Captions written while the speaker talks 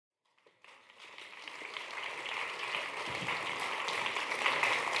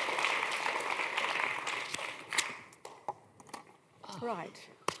Right.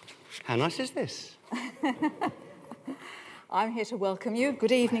 How nice is this? I'm here to welcome you.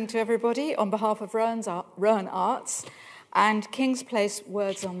 Good evening to everybody on behalf of Rowan Arts and King's Place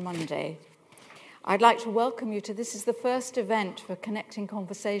Words on Monday. I'd like to welcome you to this is the first event for Connecting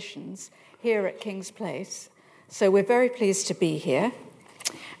Conversations here at King's Place. So we're very pleased to be here.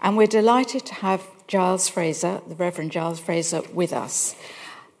 And we're delighted to have Giles Fraser, the Reverend Giles Fraser, with us.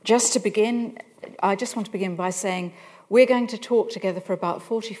 Just to begin, I just want to begin by saying we're going to talk together for about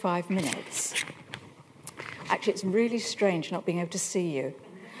 45 minutes. Actually, it's really strange not being able to see you.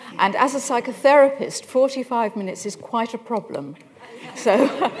 And as a psychotherapist, 45 minutes is quite a problem.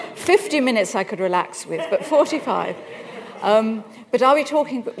 So 50 minutes I could relax with, but 45. But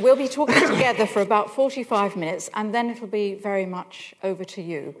we'll be talking together for about 45 minutes, and then it'll be very much over to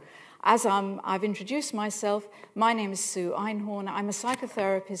you. As I've introduced myself, my name is Sue Einhorn. I'm a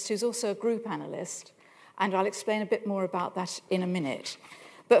psychotherapist who's also a group analyst, and I'll explain a bit more about that in a minute.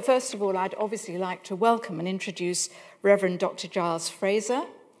 But first of all, I'd obviously like to welcome and introduce Reverend Dr. Giles Fraser,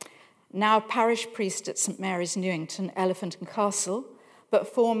 now parish priest at St Mary's, Newington, Elephant and Castle, but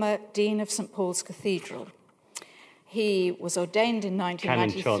former Dean of St Paul's Cathedral. He was ordained in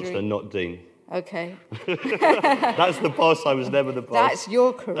 1993. Canon Chancellor, not Dean. Okay. That's the boss, I was never the boss. That's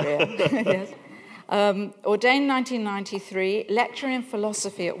your career. Yes. Ordained 1993, lecturer in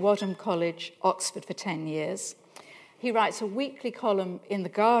philosophy at Wadham College, Oxford for 10 years. He writes a weekly column in The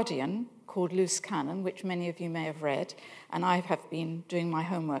Guardian called Loose Cannon, which many of you may have read, and I have been doing my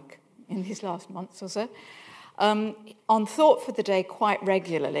homework in these last months or so. On Thought for the Day quite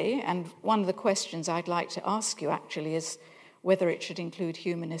regularly, and one of the questions I'd like to ask you actually is whether it should include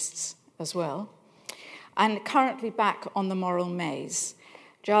humanists as well. And currently back on the moral maze.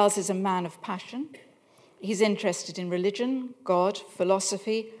 Giles is a man of passion. He's interested in religion, God,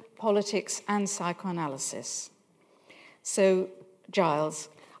 philosophy, politics, and psychoanalysis. So, Giles,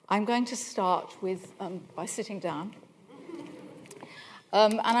 I'm going to start with by sitting down.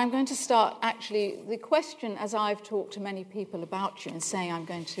 And I'm going to start, actually, the question, as I've talked to many people about you and saying I'm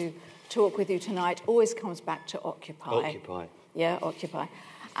going to talk with you tonight, always comes back to Occupy. Occupy. Yeah, Occupy.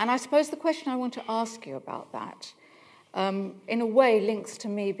 And I suppose the question I want to ask you about that, in a way, links to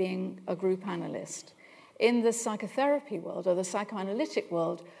me being a group analyst. In the psychotherapy world, or the psychoanalytic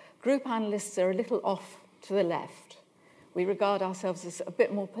world, group analysts are a little off to the left. We regard ourselves as a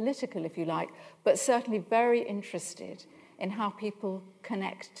bit more political, if you like, but certainly very interested in how people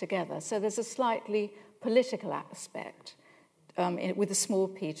connect together. So there's a slightly political aspect with a small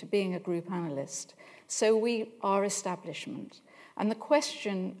p to being a group analyst. So we are establishment. And the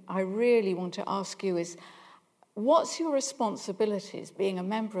question I really want to ask you is, what's your responsibilities being a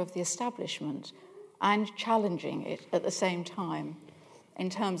member of the establishment and challenging it at the same time in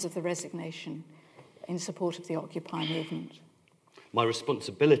terms of the resignation in support of the Occupy movement? My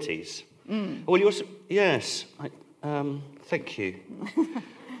responsibilities? Well, yes. Thank you.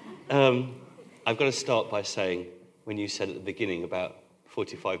 I've got to start by saying, when you said at the beginning about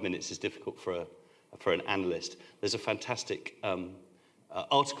 45 minutes is difficult for an analyst, there's a fantastic comment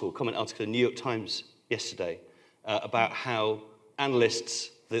article in the New York Times yesterday about how analysts,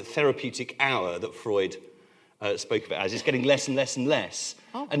 the therapeutic hour that Freud spoke of it as, is getting less and less and less.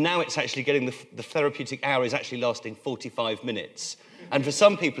 Oh. And now it's actually getting, the therapeutic hour is actually lasting 45 minutes. And for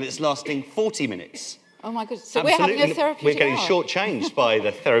some people, it's lasting 40 minutes. Oh my goodness! So Absolutely. We're having a therapeutic We're getting hour. shortchanged by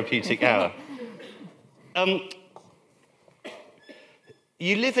the therapeutic hour.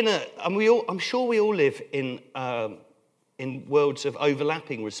 You live in I'm sure we all live in worlds of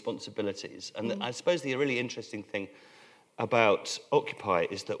overlapping responsibilities. And I suppose the really interesting thing about Occupy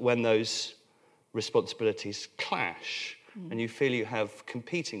is that when those responsibilities clash and you feel you have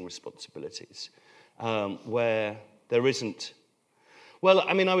competing responsibilities, where there isn't. Well,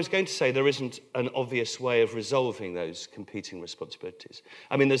 I mean, I was going to say there isn't an obvious way of resolving those competing responsibilities.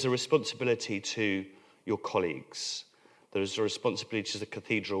 I mean, there's a responsibility to your colleagues. There's a responsibility to the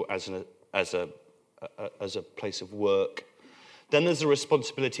cathedral as a place of work. Then there's a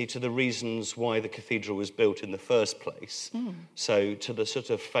responsibility to the reasons why the cathedral was built in the first place. So to the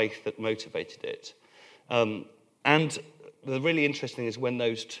sort of faith that motivated it. And the really interesting is when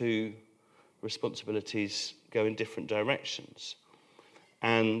those two responsibilities go in different directions.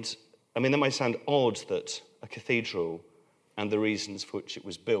 And, I mean, that might sound odd that a cathedral and the reasons for which it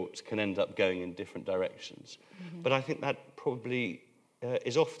was built can end up going in different directions. But I think that probably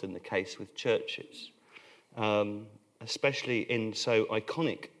is often the case with churches, especially in so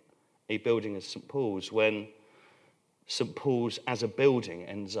iconic a building as St Paul's, when St Paul's as a building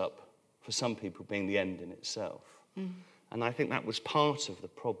ends up, for some people, being the end in itself. And I think that was part of the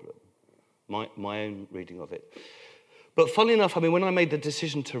problem, my own reading of it. But funnily enough, I mean, when I made the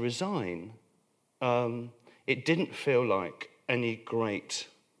decision to resign, it didn't feel like any great.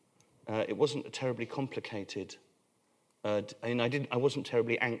 It wasn't a terribly complicated. I wasn't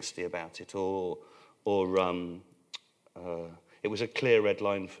terribly angsty about it, or it was a clear red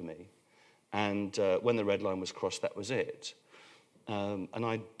line for me. And when the red line was crossed, that was it. And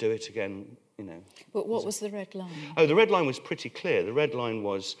I'd do it again, you know. But what was the red line? Oh, the red line was pretty clear. The red line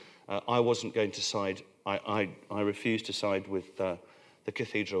was I wasn't going to side. I refused to side with the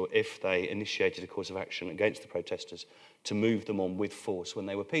cathedral if they initiated a course of action against the protesters to move them on with force when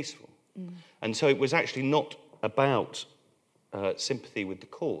they were peaceful. And so it was actually not about sympathy with the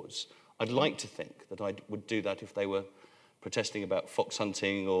cause. I'd like to think that I would do that if they were protesting about fox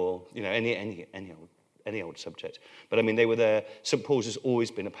hunting or, you know, any old subject. But I mean, they were there. St. Paul's has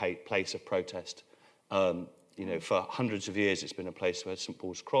always been a place of protest. You know, for hundreds of years, it's been a place where St.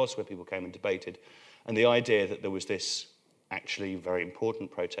 Paul's Cross, where people came and debated. And the idea that there was this actually very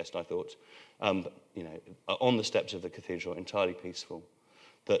important protest, I thought, you know, on the steps of the cathedral, entirely peaceful,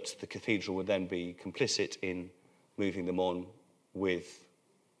 that the cathedral would then be complicit in moving them on with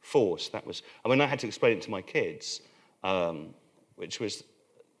force. That was, I mean, I had to explain it to my kids, which was,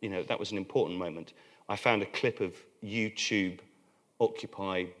 you know, that was an important moment. I found a clip of YouTube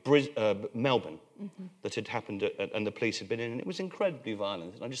Occupy Melbourne that had happened, and the police had been in, and it was incredibly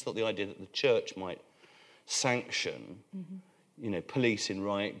violent. And I just thought the idea that the church might sanction, you know, police in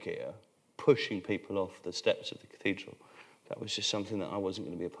riot gear, pushing people off the steps of the cathedral, that was just something that I wasn't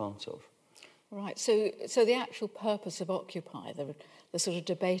going to be a part of. Right, so the actual purpose of Occupy, the sort of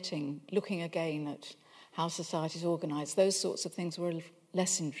debating, looking again at how society's organised, those sorts of things were of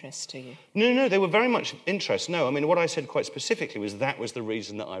less interest to you? No, they were very much interest. No, I mean, what I said quite specifically was that was the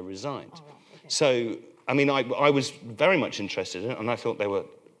reason that I resigned. Oh, right, okay. So, I mean, I was very much interested in it, and I thought they were,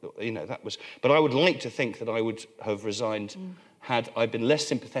 you know, that was... But I would like to think that I would have resigned had I been less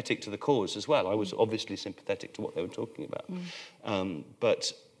sympathetic to the cause as well. I was obviously sympathetic to what they were talking about.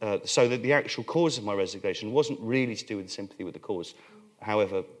 So that the actual cause of my resignation wasn't really to do with sympathy with the cause,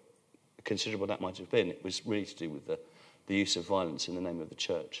 however considerable that might have been. It was really to do with the use of violence in the name of the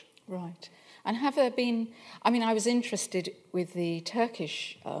church. Right. And have there been... I mean, I was interested with the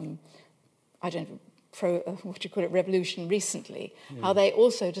Turkish, revolution recently, how they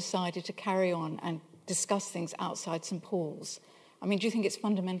also decided to carry on and discuss things outside St. Paul's. I mean, do you think it's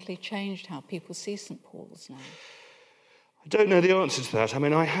fundamentally changed how people see St. Paul's now? I don't know the answer to that. I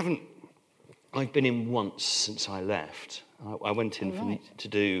mean, I've been in once since I left. I went in to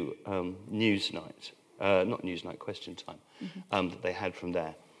do Newsnight, not Newsnight, Question Time, that they had from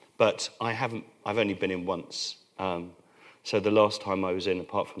there. But I've only been in once. So the last time I was in,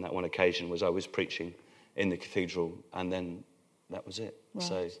 apart from that one occasion, was I was preaching in the cathedral, and then that was it. Right.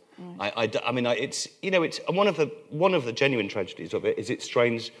 So I mean, it's, you know, it's one of the genuine tragedies of it is it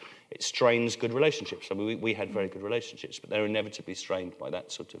strains good relationships. I mean, we had very good relationships, but they're inevitably strained by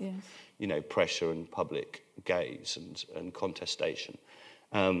that sort of, you know, pressure and public gaze and contestation.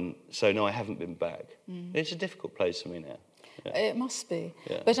 So no, I haven't been back. It's a difficult place for me now. Yeah. It must be.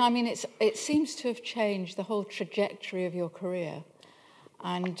 Yeah. But I mean, it seems to have changed the whole trajectory of your career.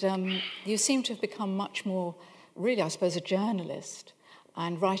 And you seem to have become much more, really, I suppose, a journalist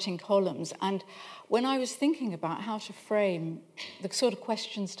and writing columns. And when I was thinking about how to frame the sort of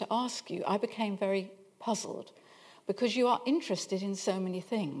questions to ask you, I became very puzzled because you are interested in so many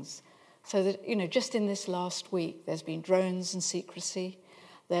things. So that, you know, just in this last week, there's been drones and secrecy.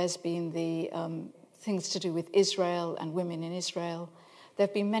 There's been the things to do with Israel and women in Israel. There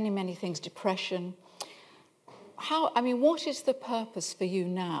have been many, many things, depression. What is the purpose for you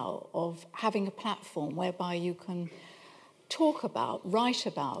now of having a platform whereby you can talk about, write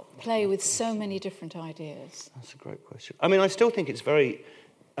about, play with so many different ideas? That's a great question. I mean, I still think it's very,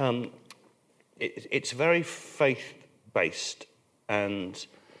 it's very faith-based, and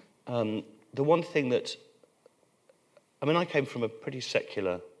the one thing that, I mean, I came from a pretty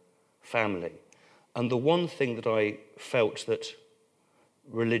secular family, and the one thing that I felt that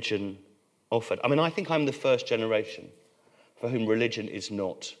religion offered, I mean, I think I'm the first generation for whom religion is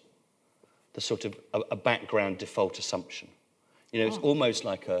not the sort of a background default assumption. You know, it's almost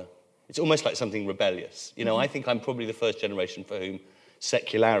like something rebellious. You know, I think I'm probably the first generation for whom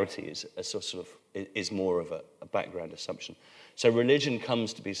secularity is a sort of is more of a background assumption. So religion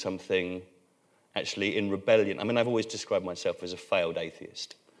comes to be something actually in rebellion. I mean, I've always described myself as a failed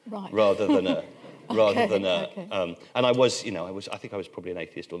atheist, rather than a. And I was, you know, I think I was probably an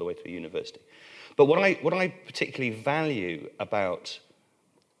atheist all the way through university. But what I particularly value about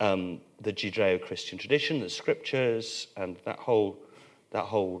the Judeo-Christian tradition, the scriptures, and that whole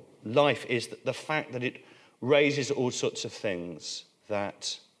life is that the fact that it raises all sorts of things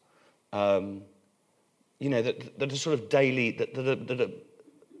that, you know, that are sort of daily,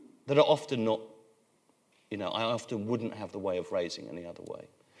 that are often not, you know, I often wouldn't have the way of raising any other way.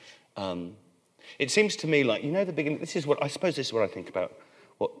 It seems to me like, you know, the beginning, this is what I think about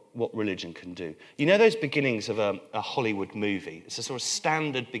what religion can do. You know those beginnings of a Hollywood movie? It's a sort of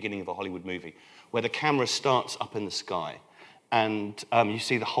standard beginning of a Hollywood movie where the camera starts up in the sky and you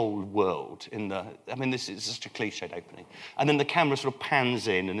see the whole world this is such a cliched opening. And then the camera sort of pans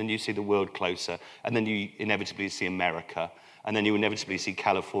in and then you see the world closer and then you inevitably see America and then you inevitably see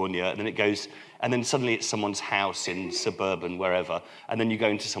California and then it goes, and then suddenly it's someone's house in suburban, wherever, and then you go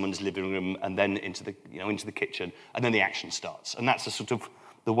into someone's living room and then into the kitchen and then the action starts. And that's the sort of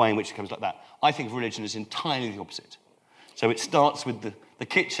the way in which it comes like that. I think of religion as entirely the opposite. So it starts with the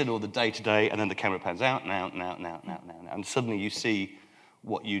kitchen or the day-to-day, and then the camera pans out and out and out and out and out and out. And suddenly you see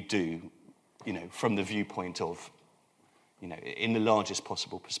what you do, you know, from the viewpoint of, you know, in the largest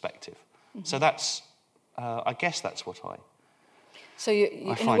possible perspective. Mm-hmm. So that's, I guess that's what I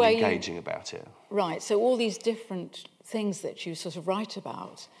find engaging about it. Right, so all these different things that you sort of write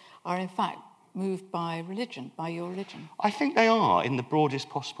about are in fact moved by religion, by your religion? I think they are, in the broadest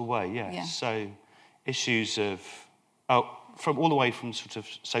possible way, yes. Yeah. So issues of, from all the way from sort of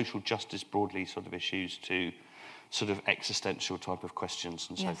social justice broadly sort of issues to sort of existential type of questions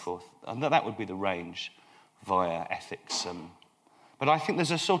and so forth. And that would be the range via ethics. But I think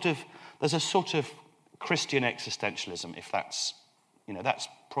there's a sort of Christian existentialism, if that's, you know, that's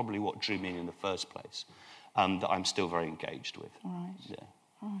probably what drew me in the first place, that I'm still very engaged with. All right. Yeah.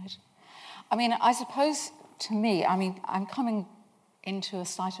 All right. I mean, I suppose to me, I mean, I'm coming into a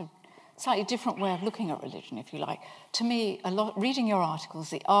slightly different way of looking at religion, if you like. To me, reading your articles,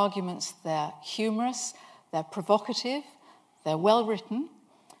 the arguments, they're humorous, they're provocative, they're well written,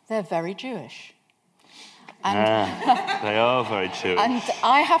 they're very Jewish. And they are very Jewish. And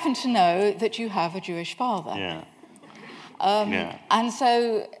I happen to know that you have a Jewish father. Yeah. And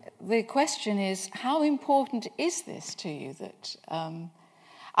so the question is, how important is this to you that...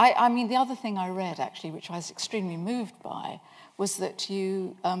 I mean, the other thing I read, actually, which I was extremely moved by, was that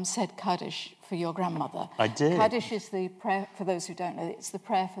you said Kaddish for your grandmother. I did. Kaddish is the prayer, for those who don't know, it's the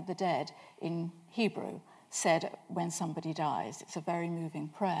prayer for the dead in Hebrew, said when somebody dies. It's a very moving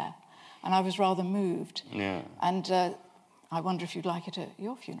prayer. And I was rather moved. Yeah. And I wonder if you'd like it at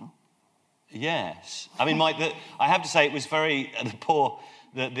your funeral. Yes. I mean, I have to say it was very...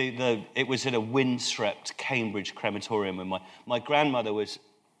 it was in a windswept Cambridge crematorium, and my grandmother was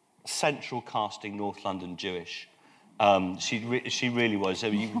central casting North London Jewish. She really was.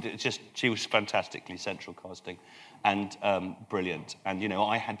 She was fantastically central casting and brilliant. And, you know,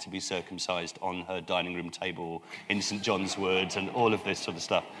 I had to be circumcised on her dining room table in St John's Wood and all of this sort of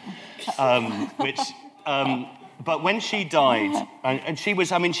stuff. But when she died, and she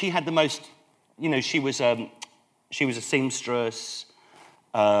was, I mean, she had the most, you know, she was a seamstress.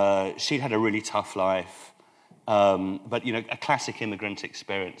 She'd had a really tough life, but, you know, a classic immigrant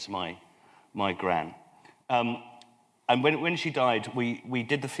experience, my gran. And when she died, we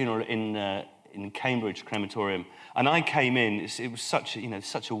did the funeral in Cambridge crematorium, and I came in. It was such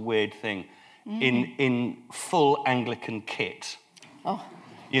a weird thing, in full Anglican kit. Oh.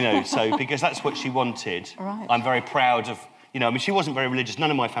 You know, so because that's what she wanted. Right. I'm very proud of. You know, I mean, she wasn't very religious.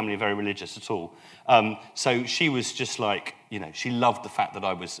 None of my family are very religious at all. So she was just like, you know, she loved the fact that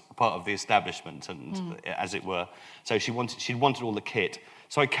I was part of the establishment, and as it were. So she wanted all the kit.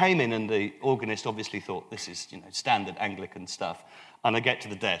 So I came in, and the organist obviously thought this is, you know, standard Anglican stuff. And I get to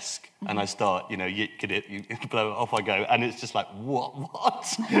the desk, and I start, you know, you blow it, off I go, and it's just like, what? What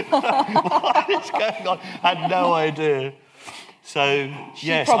is going on? I had no idea. So,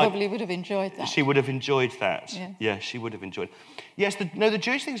 yes. She probably would have enjoyed that. She would have enjoyed that. Yeah. Yes, she would have enjoyed it. Yes, the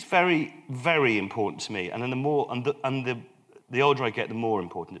Jewish thing is very, very important to me. And then the older I get, the more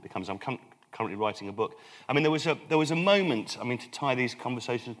important it becomes. I'm currently writing a book. I mean, there was a moment, I mean, to tie these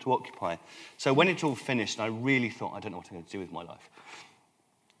conversations to Occupy. So when it all finished, I really thought, I don't know what I'm going to do with my life.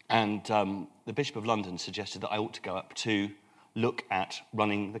 And the Bishop of London suggested that I ought to go up to look at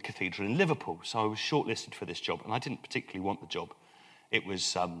running the cathedral in Liverpool. So I was shortlisted for this job, and I didn't particularly want the job. It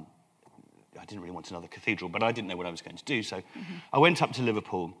was, I didn't really want another cathedral, but I didn't know what I was going to do. So I went up to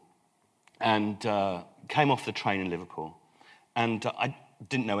Liverpool and came off the train in Liverpool. And I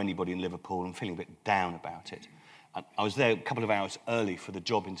didn't know anybody in Liverpool and feeling a bit down about it. And I was there a couple of hours early for the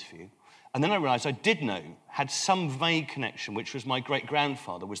job interview. And then I realised I had some vague connection, which was my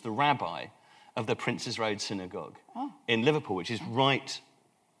great-grandfather was the rabbi of the Prince's Road Synagogue in Liverpool, which is right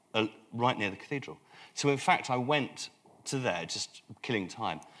near the cathedral. So, in fact, I went to there, just killing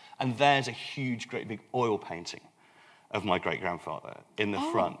time, And there's a huge, great big oil painting of my great-grandfather in the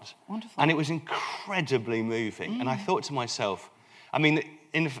front. Wonderful. And it was incredibly moving. And I thought to myself, I mean,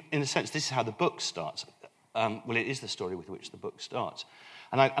 in a sense, this is how the book starts. Well, it is the story with which the book starts.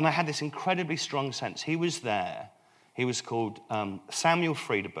 And I had this incredibly strong sense. He was there. He was called Samuel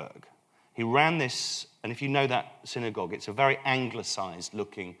Friedeberg. He ran this, and if you know that synagogue, it's a very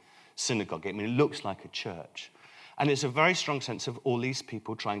anglicised-looking synagogue. I mean, it looks like a church. And it's a very strong sense of all these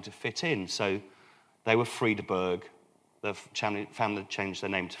people trying to fit in. So they were Friedeberg. The family changed their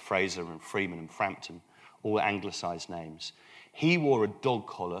name to Fraser and Freeman and Frampton, all anglicised names. He wore a dog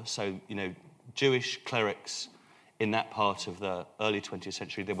collar, so, Jewish clerics in that part of the early 20th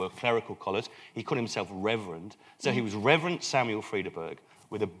century, there were clerical collars. He called himself Reverend. So he was Reverend Samuel Friedeberg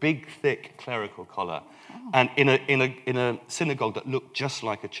with a big, thick clerical collar. And in a synagogue that looked just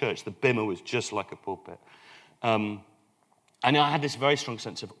like a church. The bimah was just like a pulpit. And I had this very strong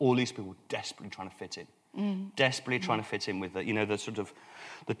sense of all these people desperately trying to fit in. Desperately trying to fit in with the sort of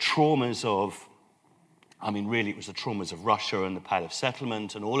the traumas of, really it was the traumas of Russia and the Pale of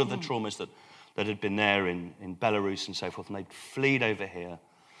Settlement and all of the traumas that had been there in Belarus and so forth, and they'd fled over here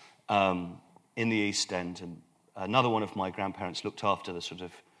in the East End. And another one of my grandparents looked after the sort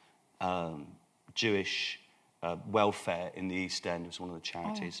of Jewish welfare in the East End. It was one of the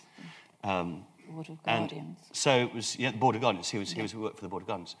charities. Board of Guardians. So it was, the Board of Guardians. He worked for the Board of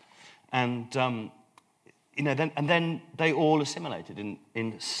Guardians. And, then they all assimilated,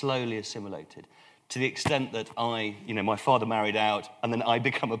 slowly assimilated, to the extent that my father married out, and then I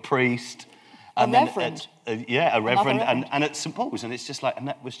become a priest. And a reverend. A reverend, and at St. Paul's. And it's just like, and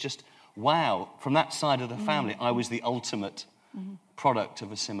that was just, wow. From that side of the family, I was the ultimate product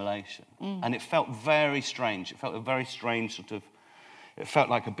of assimilation. And it felt very strange. It felt a very strange sort of, it felt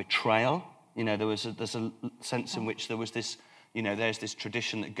like a betrayal. There's a sense in which there was this, there's this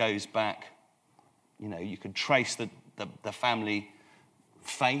tradition that goes back, you could trace the family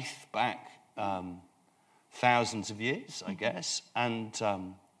faith back thousands of years, I guess,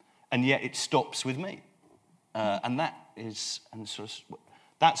 and yet it stops with me, and that's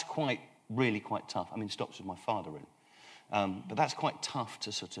really quite tough. I mean, it stops with my father, really, but that's quite tough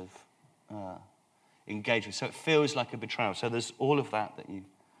to sort of engage with. So it feels like a betrayal. So there's all of that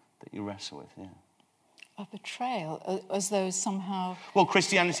you wrestle with, yeah. A betrayal, as though somehow... Well,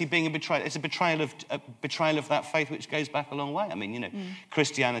 Christianity being a betrayal, it's a betrayal of that faith which goes back a long way. I mean,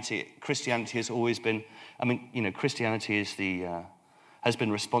 Christianity has always been... Christianity is has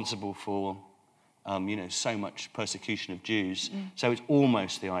been responsible for, so much persecution of Jews. So it's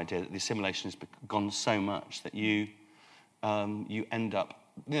almost the idea that the assimilation has gone so much that you end up...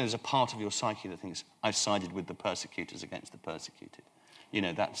 there's a part of your psyche that thinks, I've sided with the persecutors against the persecuted.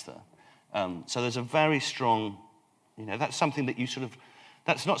 That's the... so there's a very strong, that's something that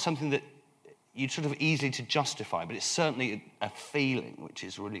that's not something that you sort of easily to justify, but it's certainly a feeling which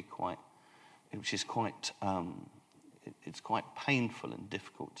is quite painful and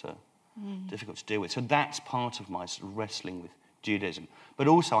difficult to deal with. So that's part of my sort of wrestling with Judaism. But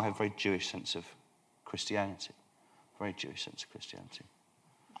also I have a very Jewish sense of Christianity,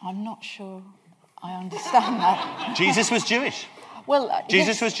 I'm not sure I understand that. Jesus was Jewish. Well,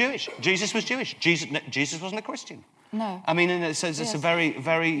 Jesus was Jewish. Jesus wasn't a Christian. No. I mean, and it says it's a very,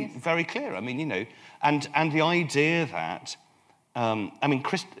 very, very clear. I mean, and the idea that,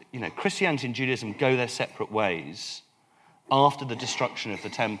 Christianity and Judaism go their separate ways after the destruction of the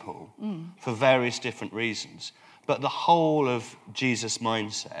temple for various different reasons. But the whole of Jesus'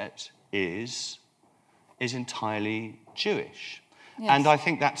 mindset is entirely Jewish. Yes. And I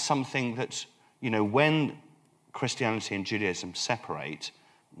think that's something that, when Christianity and Judaism separate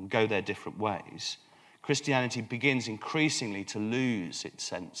and go their different ways, Christianity begins increasingly to lose its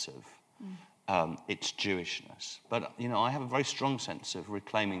sense of its Jewishness. But, I have a very strong sense of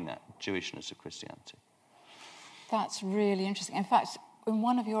reclaiming that Jewishness of Christianity. That's really interesting. In fact, in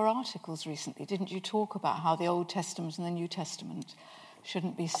one of your articles recently, didn't you talk about how the Old Testament and the New Testament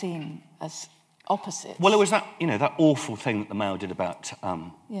shouldn't be seen as opposites? Well, it was that awful thing that the Mail did about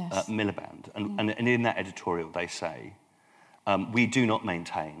Miliband. And in that editorial they say, we do not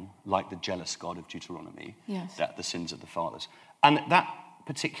maintain, like the jealous God of Deuteronomy, that the sins of the fathers. And that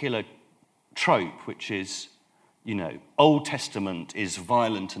particular trope, which is, Old Testament is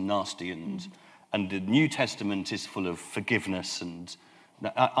violent and nasty and the New Testament is full of forgiveness. And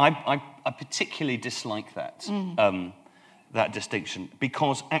I particularly dislike that, that distinction,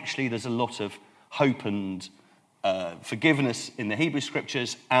 because actually there's a lot of hope and forgiveness in the Hebrew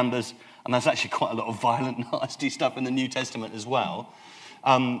Scriptures, and there's actually quite a lot of violent, nasty stuff in the New Testament as well.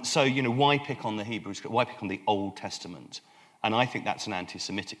 So, why pick on the Hebrew Scripture? Why pick on the Old Testament And I think that's an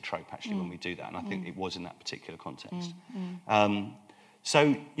anti-Semitic trope, actually, when we do that. And I think it was in that particular context.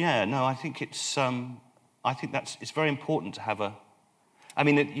 So, yeah, no, I think it's very important to have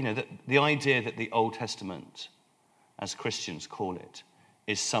the idea that the Old Testament, as Christians call it,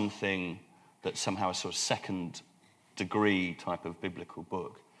 is something that's somehow a sort of second-degree type of biblical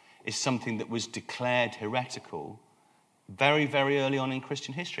book, is something that was declared heretical very, very early on in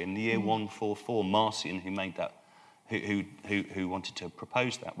Christian history. In the year 144, Marcion, who made that, who wanted to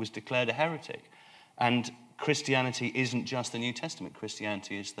propose that, was declared a heretic. And Christianity isn't just the New Testament.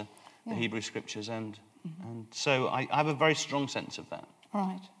 Christianity is the Hebrew Scriptures, and so I have a very strong sense of that.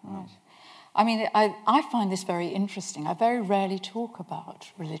 Right. I mean, I find this very interesting. I very rarely talk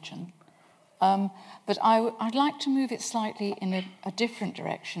about religion, but I'd like to move it slightly in a different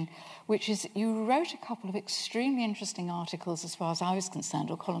direction, which is you wrote a couple of extremely interesting articles, as far as I was concerned,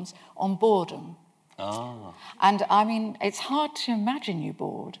 or columns, on boredom. Ah. And, I mean, it's hard to imagine you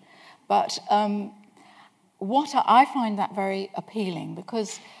bored, but I find that very appealing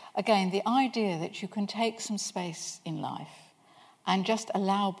because, again, the idea that you can take some space in life and just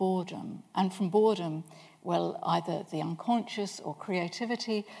allow boredom, and from boredom, well, either the unconscious or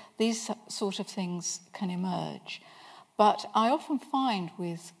creativity, these sort of things can emerge. But I often find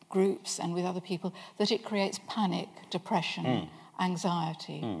with groups and with other people that it creates panic, depression,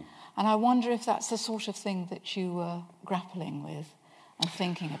 anxiety. And I wonder if that's the sort of thing that you were grappling with and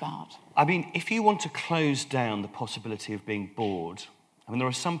thinking about. I mean, if you want to close down the possibility of being bored, I mean, there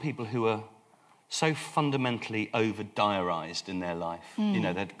are some people who are so fundamentally over-diarised in their life. You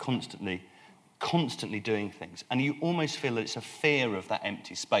know, they're constantly doing things. And you almost feel that it's a fear of that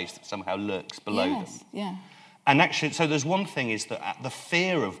empty space that somehow lurks below them. Yeah. And actually, so there's one thing is that the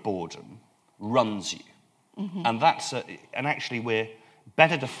fear of boredom runs you. And and actually we're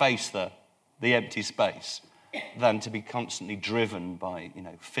better to face the empty space than to be constantly driven by,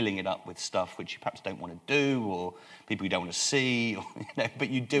 filling it up with stuff which you perhaps don't want to do, or people you don't want to see, or, but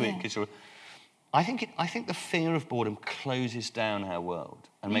you do it because you're... I think the fear of boredom closes down our world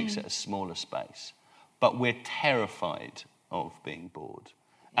and makes it a smaller space. But we're terrified of being bored.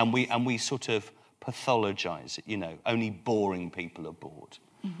 And we sort of pathologise it, only boring people are bored.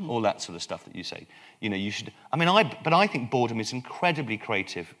 All that sort of stuff that you say. You should... but I think boredom is an incredibly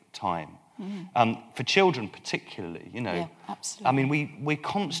creative time. For children particularly, Yeah, absolutely. I mean, we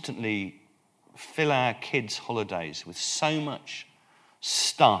constantly fill our kids' holidays with so much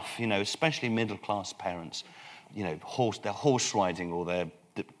stuff, especially middle-class parents, they're horse riding or they're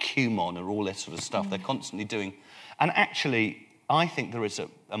Kumon or all this sort of stuff. They're constantly doing... And actually, I think there is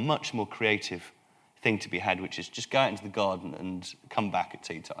a much more creative thing to be had, which is just go out into the garden and come back at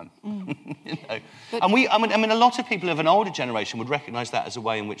tea time. But, and a lot of people of an older generation would recognise that as a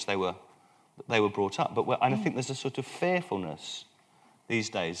way in which they were brought up. But and I think there's a sort of fearfulness these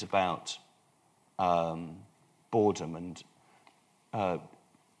days about boredom, and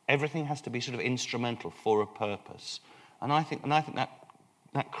everything has to be sort of instrumental for a purpose. And I think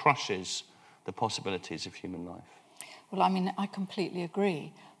that crushes the possibilities of human life. Well, I mean, I completely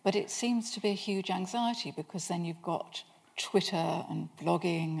agree. But it seems to be a huge anxiety because then you've got Twitter and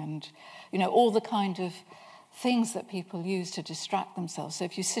blogging and, all the kind of things that people use to distract themselves. So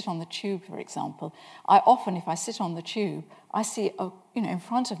if you sit on the tube, for example, if I sit on the tube, I see, in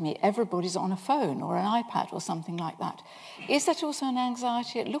front of me, everybody's on a phone or an iPad or something like that. Is that also an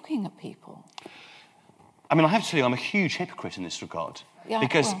anxiety at looking at people? I mean, I have to tell you, I'm a huge hypocrite in this regard. Yeah,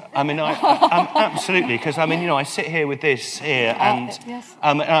 because, well. I'm absolutely, because, I sit here with this here, and, yes.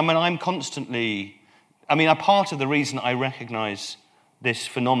 I'm constantly... a part of the reason I recognise this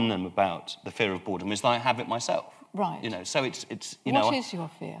phenomenon about the fear of boredom is that I have it myself. Right. So it's What is your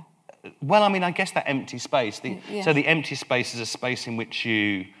fear? Well, I guess that empty space. So the empty space is a space in which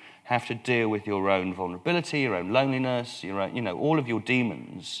you have to deal with your own vulnerability, your own loneliness, your own, all of your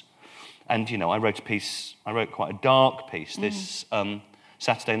demons. And, I wrote quite a dark piece this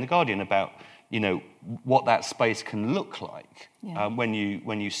Saturday in The Guardian about, what that space can look like when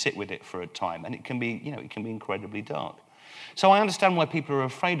you sit with it for a time. And it can be, incredibly dark. So I understand why people are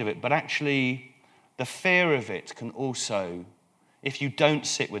afraid of it, but actually the fear of it can also, if you don't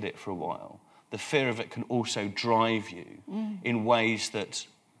sit with it for a while, the fear of it can also drive you in ways that...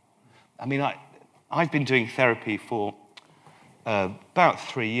 I've been doing therapy for about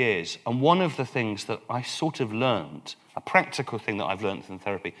 3 years, and one of the things that I sort of learned, a practical thing that I've learned from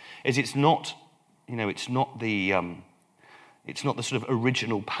therapy, is it's not the sort of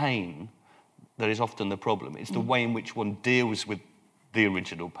original pain that is often the problem. It's the way in which one deals with the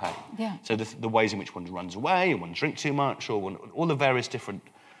original pain. Yeah. So the ways in which one runs away, or one drinks too much, or all the various different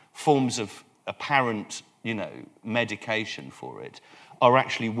forms of apparent medication for it, are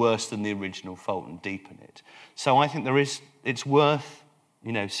actually worse than the original fault and deepen it. So I think it's worth,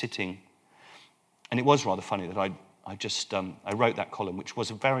 sitting. And it was rather funny that I wrote that column, which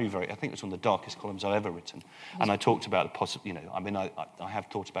was a very, very, I think it was one of the darkest columns I've ever written. And I talked about I have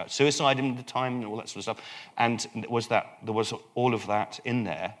thought about suicide in the time and all that sort of stuff. And there was all of that in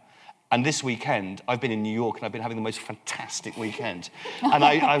there. And this weekend, I've been in New York and I've been having the most fantastic weekend. And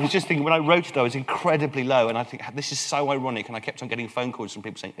I was just thinking, when I wrote it, I was incredibly low. And I think, this is so ironic. And I kept on getting phone calls from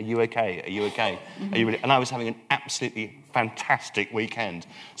people saying, are you okay? Are you okay? Mm-hmm. Are you really? And I was having an absolutely fantastic weekend.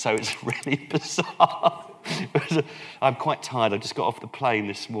 So it's really bizarre. I'm quite tired. I just got off the plane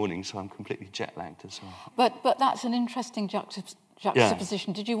this morning, so I'm completely jet-lagged as well. But that's an interesting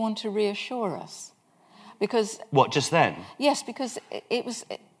juxtaposition. Yeah. Did you want to reassure us? Because... What, just then? Yes, because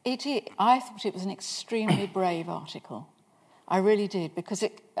I thought it was an extremely brave article. I really did, because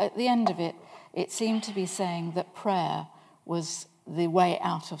at the end of it, it seemed to be saying that prayer was the way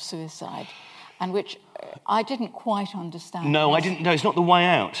out of suicide, and which I didn't quite understand. No, I didn't. No, it's not the way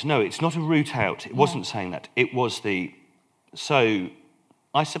out. No, it's not a route out. It wasn't saying that. It was So,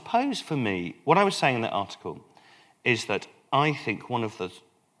 I suppose for me, what I was saying in that article is that I think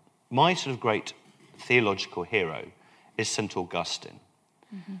my sort of great theological hero is St. Augustine.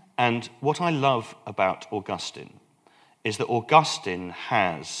 Mm-hmm. And what I love about Augustine is that Augustine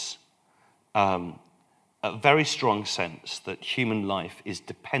has a very strong sense that human life is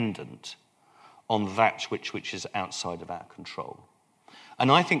dependent on that which is outside of our control. And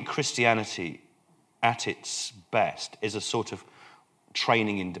I think Christianity, at its best, is a sort of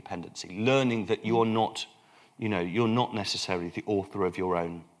training in dependency, learning that you're not necessarily the author of your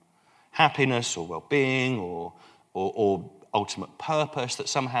own happiness or well-being or ultimate purpose, that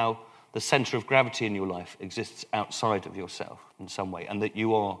somehow the centre of gravity in your life exists outside of yourself in some way, and that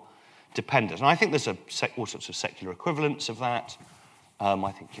you are dependent. And I think there's all sorts of secular equivalents of that.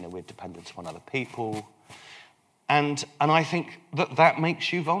 I think, we're dependent upon other people. And I think that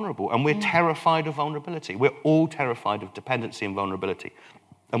makes you vulnerable. And we're terrified of vulnerability. We're all terrified of dependency and vulnerability.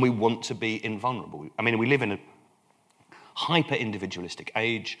 And we want to be invulnerable. I mean, we live in a hyper-individualistic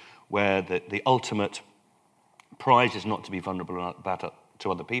age where the ultimate prize is not to be vulnerable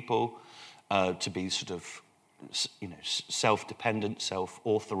to other people, to be sort of, self-dependent,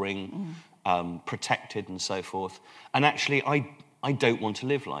 self-authoring, protected and so forth. And actually, I don't want to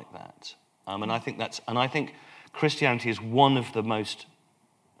live like that. And I think Christianity is one of the most,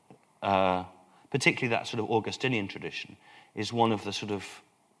 particularly that sort of Augustinian tradition, is one of the sort of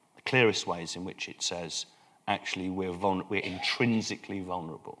clearest ways in which it says, actually, we're intrinsically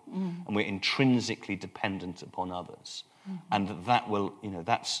vulnerable, and we're intrinsically dependent upon others, and that will,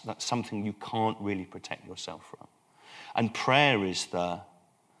 that's something you can't really protect yourself from. And prayer is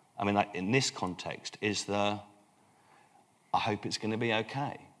in this context, I hope it's going to be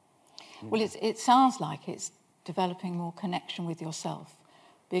okay. Well, it sounds like it's developing more connection with yourself,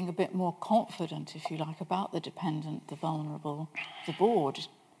 being a bit more confident, if you like, about the dependent, the vulnerable, the bored,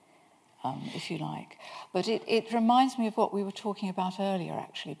 if you like. But it reminds me of what we were talking about earlier,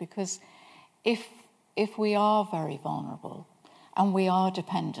 actually, because if we are very vulnerable and we are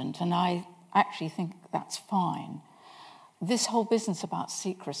dependent, and I actually think that's fine, this whole business about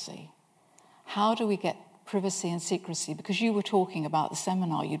secrecy, how do we get privacy and secrecy? Because you were talking about the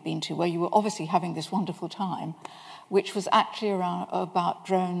seminar you'd been to, where you were obviously having this wonderful time, which was actually about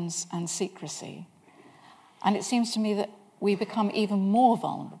drones and secrecy. And it seems to me that we become even more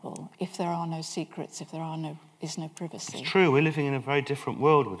vulnerable if there are no secrets, if there is no privacy. It's true, we're living in a very different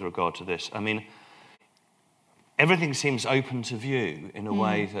world with regard to this. I mean, everything seems open to view in a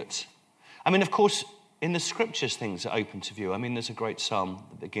way that... of course, in the scriptures things are open to view. There's a great psalm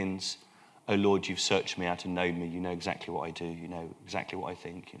that begins, "O Lord, you've searched me out and known me. You know exactly what I do. You know exactly what I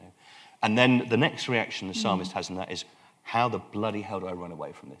think, And then the next reaction the psalmist has in that is, how the bloody hell do I run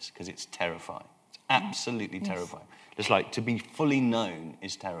away from this? Because it's terrifying. It's absolutely terrifying. Just like to be fully known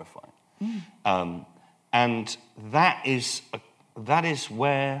is terrifying. And that is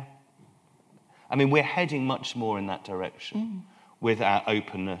where... we're heading much more in that direction with our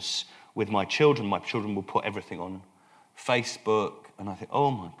openness. With my children will put everything on Facebook, and I think, oh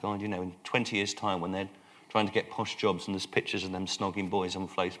my God, in 20 years' time when they're trying to get posh jobs and there's pictures of them snogging boys on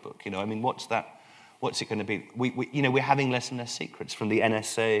Facebook, what's that? What's it going to be? We're having less and less secrets, from the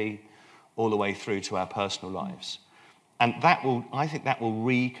NSA all the way through to our personal lives, and I think that will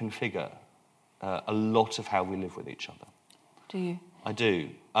reconfigure a lot of how we live with each other. Do you? I do.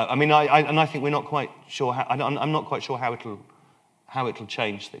 I think we're not quite sure how. I'm not quite sure how it'll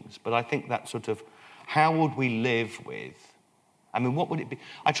change things, but I think that sort of, how would we live with I mean, what would it be?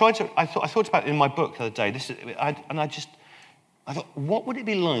 I thought about it in my book the other day. I thought, what would it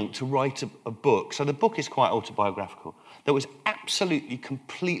be like to write a book? So the book is quite autobiographical. That was absolutely,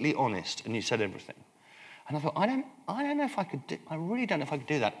 completely honest, and you said everything. And I thought, I don't know if I could. I really don't know if I could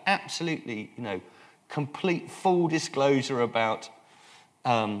do that. Absolutely, complete, full disclosure about.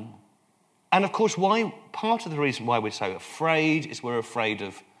 And of course, part of the reason why we're so afraid is we're afraid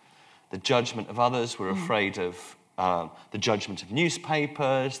of the judgment of others. We're afraid of the judgment of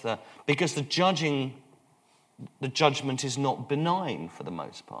newspapers. Because the judgment is not benign for the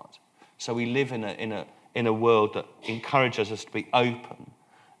most part. So we live in a world that encourages us to be open,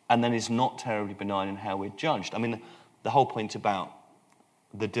 and then is not terribly benign in how we're judged. I mean, the whole point about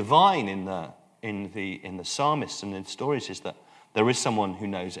the divine in the psalmists and in the stories is that there is someone who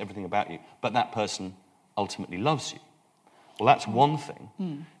knows everything about you, but that person ultimately loves you. Well, that's one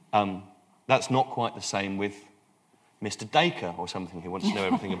thing. That's not quite the same with Mr. Dacre or something who wants to know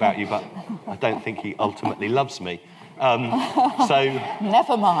everything about you, but I don't think he ultimately loves me. So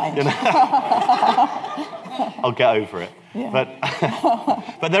never mind. I'll get over it. Yeah.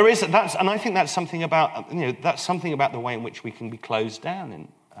 But there is and I think that's something about the way in which we can be closed down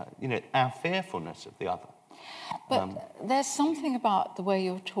in our fearfulness of the other. But there's something about the way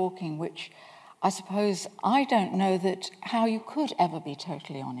you're talking which I suppose I don't know how you could ever be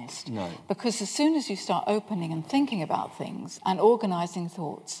totally honest. No. Because as soon as you start opening and thinking about things and organising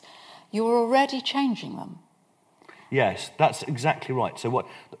thoughts, you're already changing them. Yes, that's exactly right. So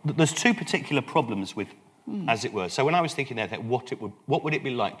there's two particular problems with, as it were. So when I was thinking there, what would it be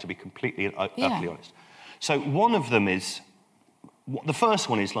like to be completely utterly honest? So one of them is, the first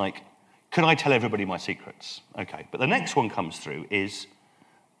one is like, can I tell everybody my secrets? Okay, but the next one comes through is,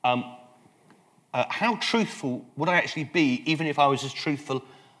 how truthful would I actually be, even if I was as truthful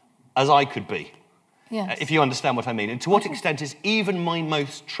as I could be? Yes. If you understand what I mean. And to what extent is even my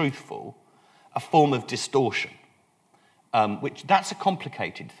most truthful a form of distortion? Which that's a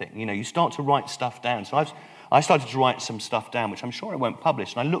complicated thing. You start to write stuff down. So I started to write some stuff down, which I'm sure I won't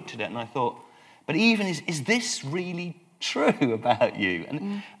publish. And I looked at it and I thought, but even is this really true about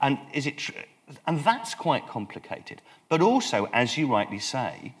you? And is it true? And that's quite complicated. But also, as you rightly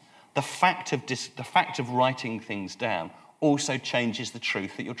say, the fact of writing things down also changes the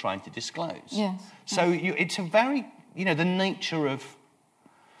truth that you're trying to disclose. Yes. So it's a very, the nature of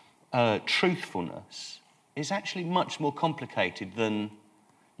truthfulness is actually much more complicated than,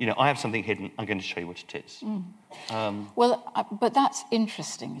 I have something hidden, I'm going to show you what it is. But that's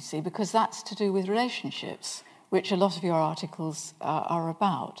interesting, you see, because that's to do with relationships, which a lot of your articles are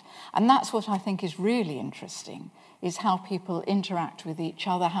about. And that's what I think is really interesting, is how people interact with each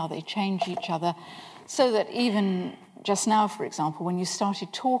other, how they change each other, so that even just now, for example, when you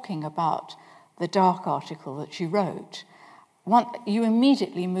started talking about the dark article that you wrote, you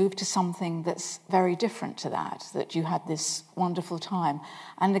immediately moved to something that's very different to that you had this wonderful time.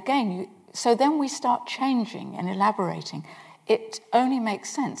 And again, so then we start changing and elaborating. It only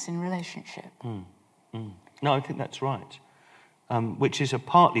makes sense in relationship. No, I think that's right. Which is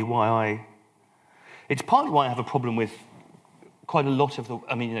partly why I have a problem with quite a lot of the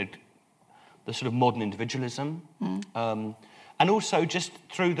sort of modern individualism. And also just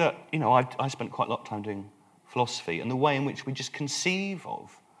through that, I spent quite a lot of time doing philosophy and the way in which we just conceive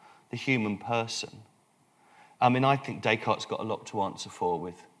of the human person. I mean, I think Descartes got a lot to answer for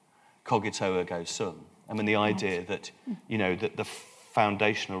with cogito ergo sum. I mean, the idea that, that the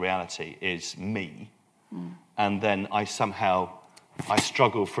foundational reality is me, and then I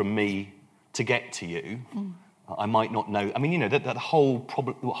struggle from me to get to you. I might not know. I mean, that the whole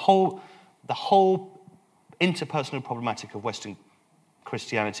problem, the whole interpersonal problematic of Western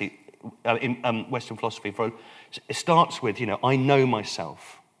Christianity, in Western philosophy, it starts with, I know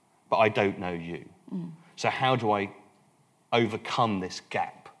myself, but I don't know you. So how do I overcome this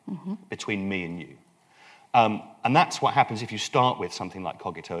gap between me and you? And that's what happens if you start with something like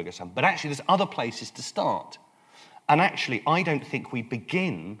cogito ergo sum. But actually, there's other places to start. And actually, I don't think we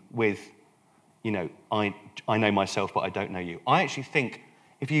begin with, I know myself, but I don't know you. I actually think,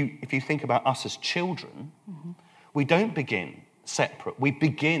 if you think about us as children, we don't begin separate. We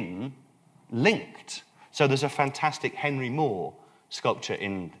begin linked. So there's a fantastic Henry Moore sculpture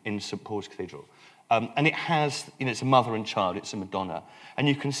in St. Paul's Cathedral. And it has, it's a mother and child, it's a Madonna. And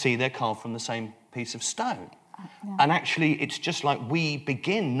you can see they're carved from the same piece of stone. Yeah. And actually, it's just like we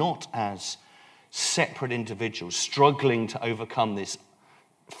begin not as separate individuals struggling to overcome this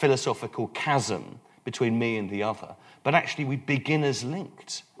philosophical chasm between me and the other, but actually we begin as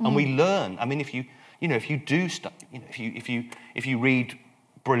linked. And we learn. I mean, if you do stuff, if you read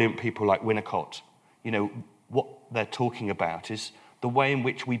brilliant people like Winnicott, they're talking about is the way in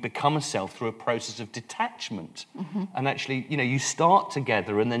which we become a self through a process of detachment. And actually, you start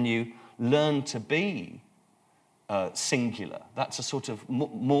together and then you learn to be singular. That's a sort of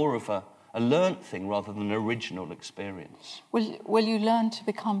more of a learnt thing rather than an original experience. Will you learn to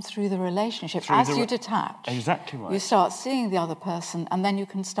become through the relationship? As you detach, exactly right. You start seeing the other person, and then you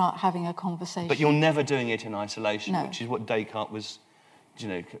can start having a conversation. But you're never doing it in isolation, No. which is what Descartes was,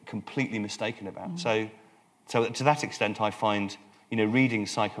 completely mistaken about. So to that extent, I find, reading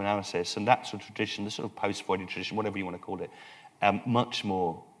psychoanalysis and that sort of tradition, the sort of post-Freudian tradition, whatever you want to call it, much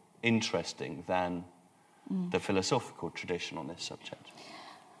more interesting than the philosophical tradition on this subject.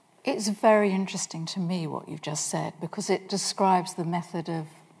 It's very interesting to me what you've just said, because it describes the method of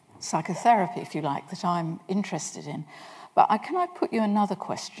psychotherapy, if you like, that I'm interested in. But can I put you another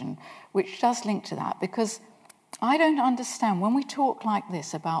question, which does link to that? Because I don't understand, when we talk like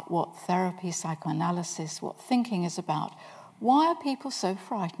this about what therapy, psychoanalysis, what thinking is about, why are people so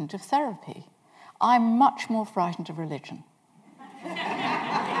frightened of therapy? I'm much more frightened of religion.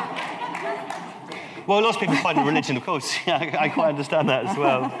 Well, lots of people find religion, of course. Yeah, I quite understand that as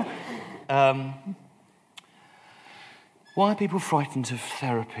well. Why are people frightened of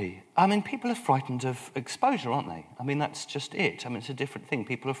therapy? I mean, people are frightened of exposure, aren't they? I mean, that's just it. I mean, it's a different thing.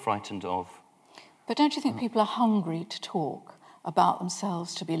 People are frightened of... But don't you think people are hungry to talk about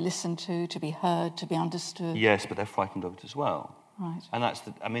themselves, to be listened to be heard, to be understood? Yes, but they're frightened of it as well. Right.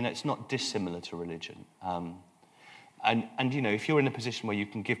 And it's not dissimilar to religion. And if you're in a position where you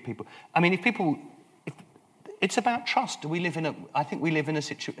can give people... I mean, it's about trust. I think we live in a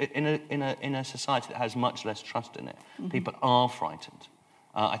society that has much less trust in it. People are frightened.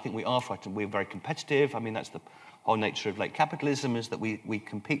 I think we are frightened. We're very competitive. I mean, that's the whole nature of late capitalism, is that we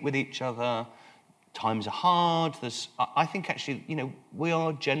compete with each other. Times are hard. I think actually, we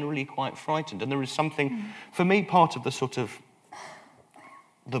are generally quite frightened. And there is something, for me, part of the sort of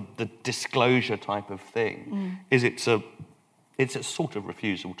the disclosure type of thing is it's a sort of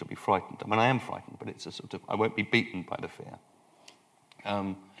refusal to be frightened. I mean, I am frightened, but it's a sort of, I won't be beaten by the fear.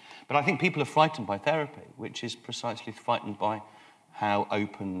 But I think people are frightened by therapy, which is precisely frightened by how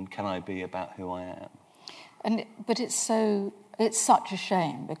open can I be about who I am. But it's such a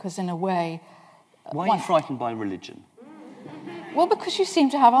shame, because in a way... Why are you frightened by religion? Well, because you seem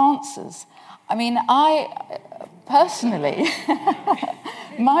to have answers. I mean, personally,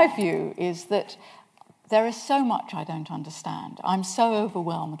 my view is that there is so much I don't understand. I'm so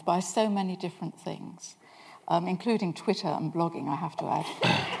overwhelmed by so many different things, including Twitter and blogging, I have to add.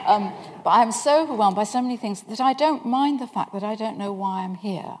 But I'm so overwhelmed by so many things that I don't mind the fact that I don't know why I'm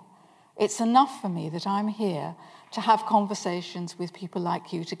here. It's enough for me that I'm here to have conversations with people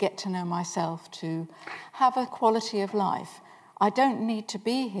like you, to get to know myself, to have a quality of life. I don't need to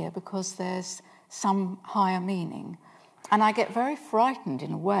be here because there's some higher meaning. And I get very frightened,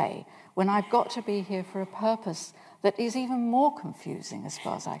 in a way, when I've got to be here for a purpose that is even more confusing, as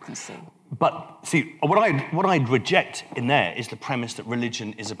far as I can see. But, see, what I'd reject in there is the premise that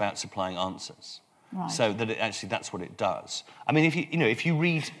religion is about supplying answers. Right. So that that's what it does. I mean, if you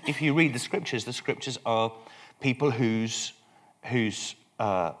read the scriptures are people whose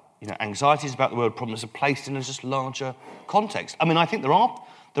anxieties about the world, problems are placed in a just larger context. I mean, I think there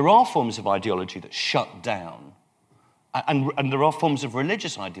are forms of ideology that shut down, and there are forms of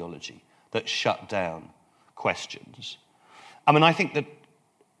religious ideology that shut down questions. I mean, I think that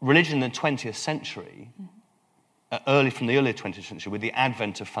religion in the 20th century, from the earlier 20th century, with the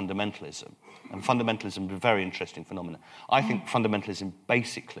advent of fundamentalism, and fundamentalism is a very interesting phenomenon. I think fundamentalism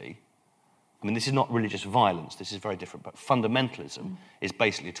basically, I mean, this is not religious violence, this is very different, but fundamentalism is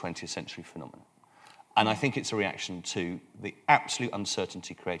basically a 20th century phenomenon. And I think it's a reaction to the absolute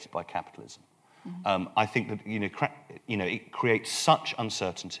uncertainty created by capitalism. I think that, it creates such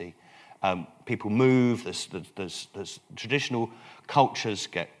uncertainty. People move, there's traditional cultures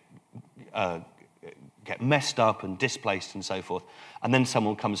get messed up and displaced and so forth, and then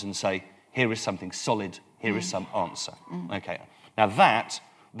someone comes and say, here is something solid, here is some answer. Okay, now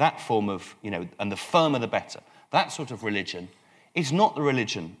that form of, and the firmer the better, that sort of religion is not the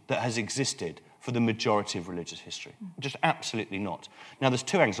religion that has existed for the majority of religious history. Just absolutely not. Now, there's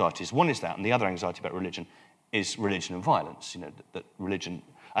two anxieties. One is that, and the other anxiety about religion is religion and violence. That religion,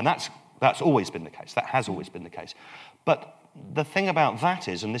 and that's always been the case. That has always been the case. But the thing about that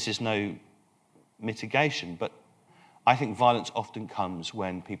is, and this is no mitigation, but I think violence often comes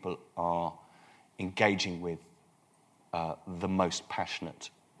when people are engaging with the most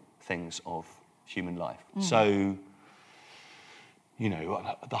passionate things of human life. So,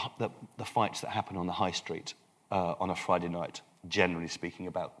 the fights that happen on the high street on a Friday night generally speaking,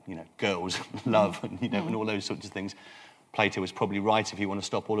 about, girls, love, and, and all those sorts of things. Plato was probably right. If you want to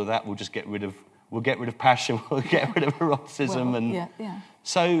stop all of that, we'll get rid of passion, we'll get rid of eroticism.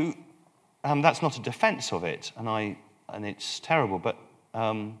 So that's not a defence of it, and it's terrible. But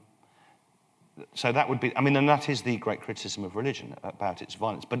so that would be, and that is the great criticism of religion about its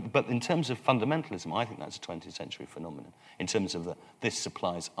violence. But in terms of fundamentalism, I think that's a 20th century phenomenon. In terms of this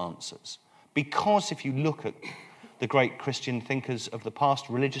supplies answers, because if you look at the great Christian thinkers of the past,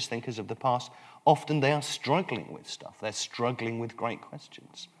 religious thinkers of the past, often they are struggling with stuff. They're struggling with great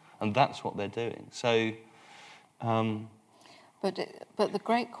questions. And that's what they're doing. So, But the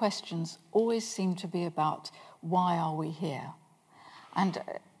great questions always seem to be about why are we here? And,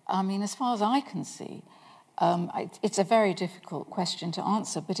 as far as I can see, it's a very difficult question to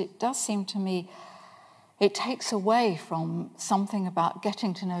answer, but it does seem to me it takes away from something about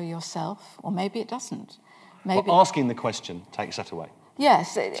getting to know yourself, or maybe it doesn't. Maybe asking the question takes that away.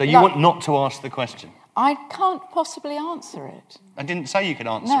 Yes. So you want not to ask the question? I can't possibly answer it. I didn't say you could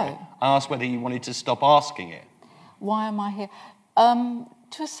answer it. I asked whether you wanted to stop asking it. Why am I here?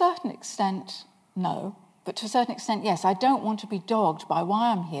 To a certain extent, no. But to a certain extent, yes. I don't want to be dogged by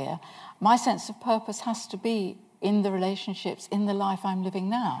why I'm here. My sense of purpose has to be in the relationships, in the life I'm living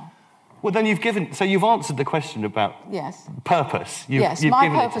now. Well, then you've answered the question about purpose. My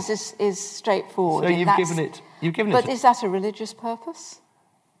purpose is straightforward. So you've given it. But is that a religious purpose?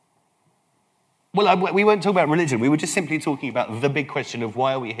 Well, we weren't talking about religion. We were just simply talking about the big question of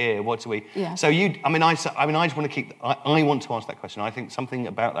why are we here? What are we? Yeah. So I just want to keep. I want to ask that question. I think something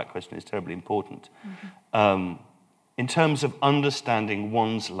about that question is terribly important, in terms of understanding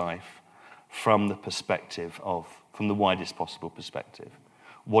one's life from the widest possible perspective.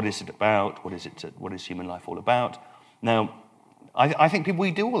 What is it about? What is human life all about? Now, I think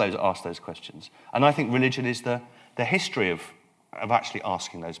we do ask those questions, and I think religion is the history of actually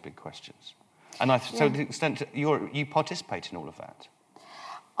asking those big questions. And so, to the extent that you participate in all of that.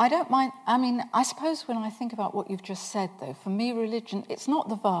 I don't mind. I suppose when I think about what you've just said, though, for me, religion, it's not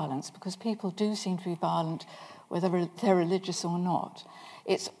the violence, because people do seem to be violent, whether they're religious or not.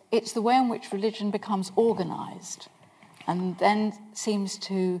 It's the way in which religion becomes organised, and then seems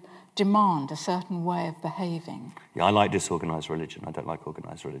to demand a certain way of behaving. Yeah, I like disorganised religion. I don't like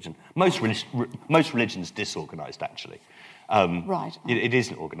organised religion. Most religion's disorganised, actually. Right. It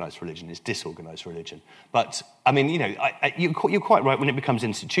isn't organised religion, it's disorganised religion. But, you're quite right when it becomes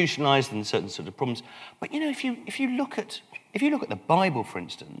institutionalised and certain sort of problems. But, if you look at the Bible, for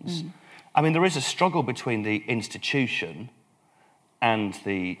instance, there is a struggle between the institution and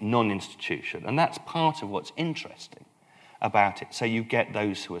the non-institution, and that's part of what's interesting about it. So you get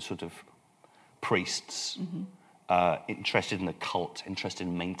those who are sort of priests, interested in the cult, interested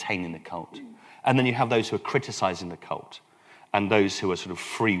in maintaining the cult. And then you have those who are criticising the cult, and those who are sort of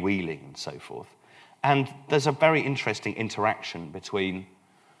freewheeling and so forth. And there's a very interesting interaction between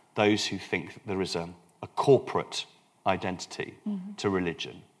those who think that there is a corporate identity to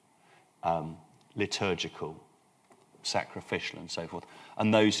religion, liturgical, sacrificial and so forth,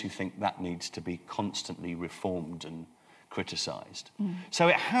 and those who think that needs to be constantly reformed and criticised. So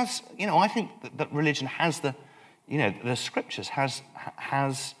it has, I think that religion has the scriptures has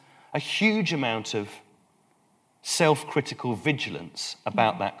a huge amount of self-critical vigilance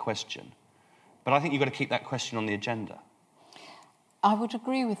about that question. But I think you've got to keep that question on the agenda. I would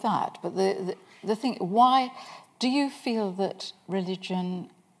agree with that, but the thing, why do you feel that religion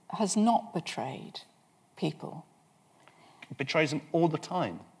has not betrayed people? It betrays them all the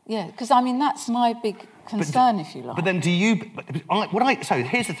time. Yeah, because that's my big concern, if you like. But then so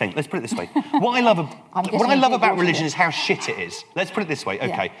here's the thing, let's put it this way. What I love about religion is how shit it is. Let's put it this way,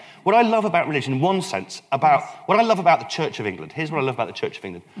 okay. Yeah. What I love about religion, in one sense, what I love about the Church of England, here's what I love about the Church of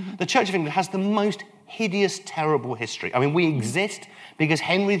England. The Church of England has the most hideous, terrible history. We exist because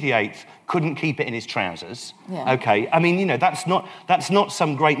Henry VIII couldn't keep it in his trousers. Yeah. Okay, that's not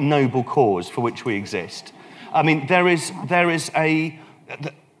some great noble cause for which we exist. There is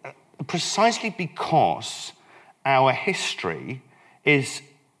precisely because our history is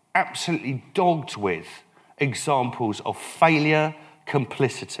absolutely dogged with examples of failure,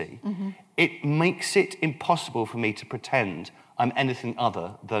 complicity, it makes it impossible for me to pretend I'm anything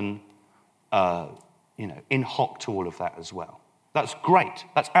other than, in hoc to all of that as well. That's great.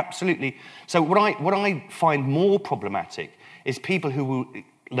 That's absolutely... So what I find more problematic is people who will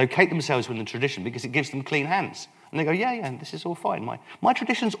locate themselves within the tradition because it gives them clean hands. And they go, yeah, this is all fine. My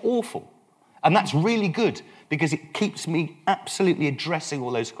tradition's awful. And that's really good because it keeps me absolutely addressing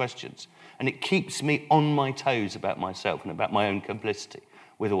all those questions. And it keeps me on my toes about myself and about my own complicity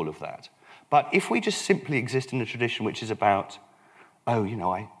with all of that. But if we just simply exist in a tradition which is about oh, you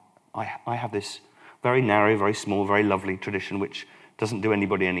know, I have this very narrow, very small, very lovely tradition which doesn't do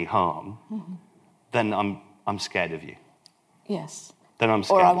anybody any harm, then I'm scared of you. Yes. Then I'm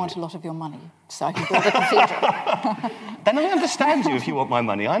scared. Or I want a lot of your money so I can build a cathedral. Then I understand you if you want my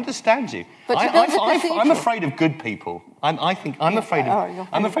money. I understand you. But I'm afraid of good people. I'm afraid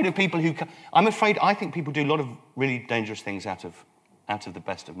of people who. I think people do a lot of really dangerous things out of the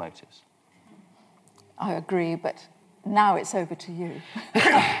best of motives. I agree, but now it's over to you. Is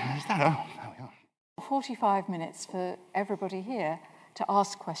that? Oh, there we are. 45 minutes for everybody here to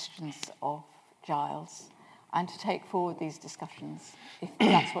ask questions of Giles and to take forward these discussions, if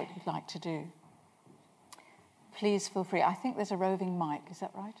that's what you'd like to do. Please feel free. I think there's a roving mic, is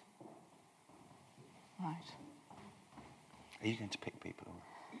that right? Right. Are you going to pick people?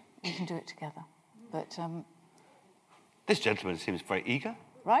 We can do it together. But, this gentleman seems very eager.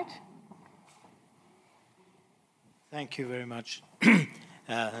 right? Thank you very much.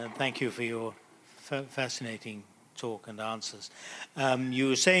 Thank you for your fascinating talk and answers. You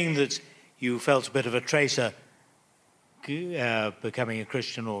were saying that you felt a bit of a traitor becoming a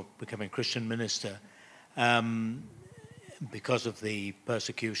Christian or becoming a Christian minister because of the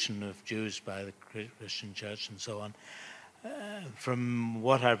persecution of Jews by the Christian church and so on. From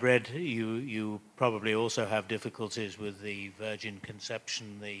what I've read, you probably also have difficulties with the virgin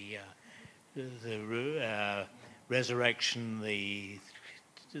conception, the resurrection, the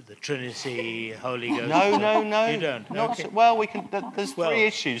Trinity, Holy Ghost. No. You don't. Okay. Well, we can. There's three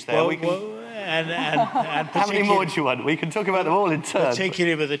issues there. And how many more do you want? We can talk about them all in turn.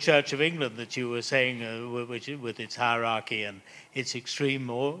 Particularly with the Church of England that you were saying, which, with its hierarchy and its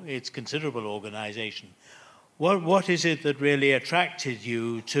extreme or its considerable organisation. What is it that really attracted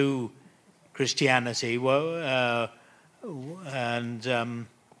you to Christianity? And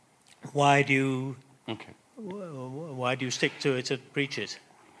why do you? Okay. Why do you stick to it and preach it?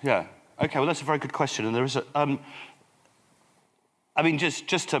 Yeah. Okay. Well, that's a very good question, and there is a. I mean,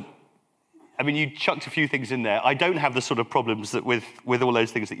 just to. I mean, you chucked a few things in there. I don't have the sort of problems that with all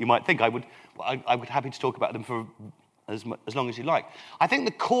those things that you might think. I would happy to talk about them for as long as you like. I think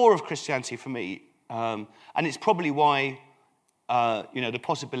the core of Christianity for me, and it's probably why, the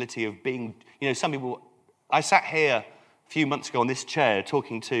possibility of being, some people. I sat here a few months ago on this chair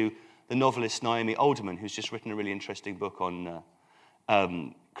talking to the novelist Naomi Alderman, who's just written a really interesting book on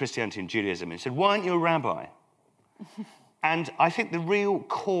Christianity and Judaism. And he said, "Why aren't you a rabbi?" And I think the real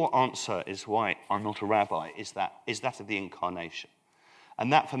core answer is why I'm not a rabbi is that of the incarnation.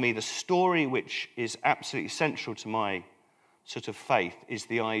 And that, for me, the story which is absolutely central to my sort of faith is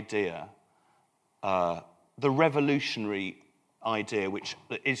the idea, the revolutionary idea, which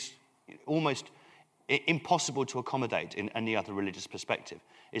is almost impossible to accommodate in any other religious perspective,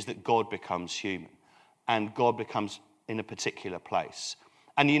 is that God becomes human and God becomes in a particular place.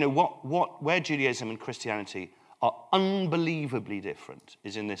 And where Judaism and Christianity are unbelievably different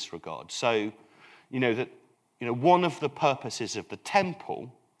is in this regard. So, one of the purposes of the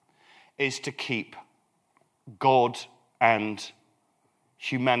temple is to keep God and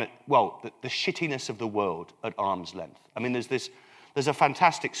humanity, the shittiness of the world at arm's length. I mean, there's a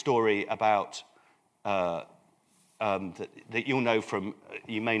fantastic story about that you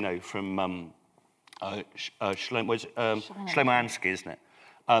may know from Shlomansky, isn't it?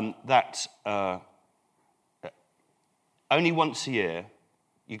 That only once a year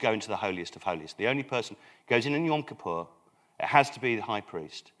you go into the holiest of holies. The only person who goes in Yom Kippur, it has to be the high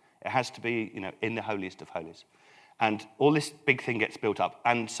priest. It has to be, in the holiest of holies. And all this big thing gets built up.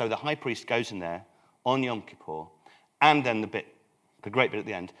 And so the high priest goes in there on Yom Kippur, and then the great bit at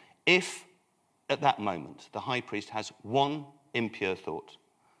the end. If at that moment the high priest has one impure thought,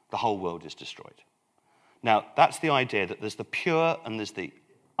 the whole world is destroyed. Now, that's the idea that there's the pure and there's the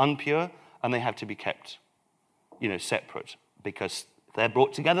unpure, and they have to be kept separate, because if they're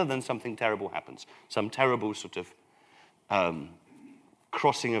brought together, then something terrible happens. Some terrible sort of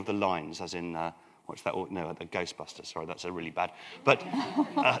crossing of the lines, as in, what's that? No, the Ghostbusters. Sorry, that's a really bad. But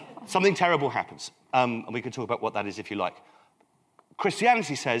something terrible happens. And we can talk about what that is if you like.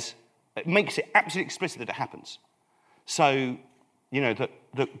 Christianity says, it makes it absolutely explicit that it happens. So,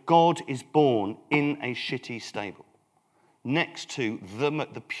 that God is born in a shitty stable, next to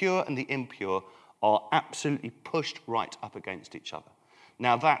the pure and the impure are absolutely pushed right up against each other.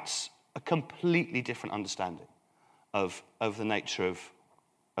 Now, that's a completely different understanding of the nature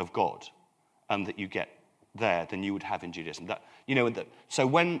of God that you get there than you would have in Judaism. So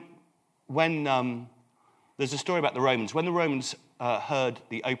when there's a story about the Romans. When the Romans heard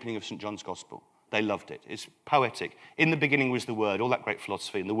the opening of St. John's Gospel, They loved it. It's poetic. In the beginning was the Word, all that great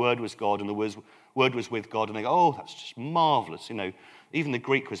philosophy, and the Word was God, and the Word was with God, and they go, oh, that's just marvellous. You know, even the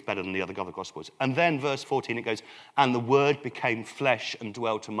Greek was better than the other Gospels. And then verse 14, it goes, and the Word became flesh and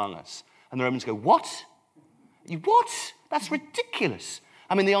dwelt among us. And the Romans go, what? What? That's ridiculous.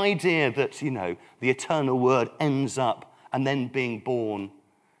 I mean, the idea that, you know, the eternal Word ends up and then being born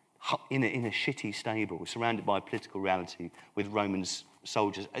in a shitty stable, surrounded by political reality with Roman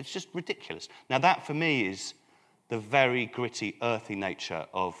soldiers, it's just ridiculous. Now, that for me is the very gritty, earthy nature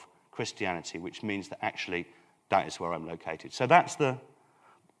of Christianity, which means that actually that is where I'm located. So that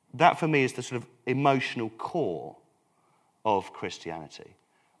for me is the sort of emotional core of Christianity.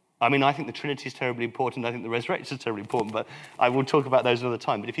 I mean, I think the Trinity is terribly important. I think the resurrection is terribly important, but I will talk about those another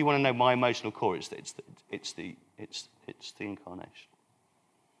time. But if you want to know my emotional core, it's the incarnation.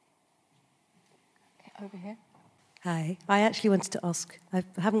 Okay, over here. Hi. I actually wanted to ask, I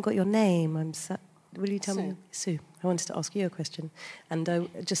haven't got your name. Will you tell me? Sue. I wanted to ask you a question. And I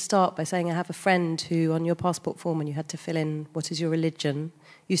just start by saying I have a friend who, on your passport form, when you had to fill in what is your religion,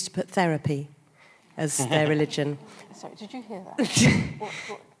 used to put therapy as their religion. Sorry, did you hear that?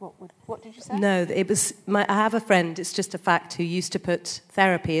 What did you say? No, it was. I have a friend. It's just a fact who used to put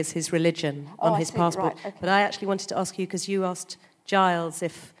therapy as his religion on his passport. Right, okay. But I actually wanted to ask you because you asked Giles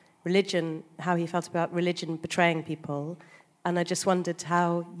if religion, how he felt about religion betraying people, and I just wondered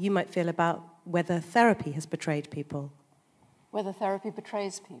how you might feel about whether therapy has betrayed people. Whether therapy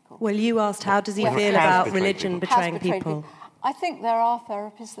betrays people. Well, you asked how does he feel about religion betraying people. I think there are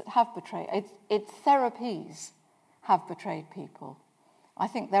therapies that have betrayed. Therapies have betrayed people. I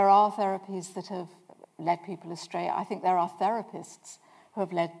think there are therapies that have led people astray. I think there are therapists who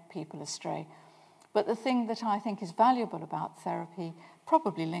have led people astray. But the thing that I think is valuable about therapy,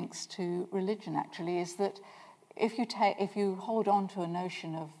 probably links to religion actually, is that if you hold on to a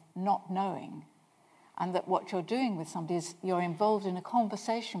notion of not knowing, and that what you're doing with somebody is you're involved in a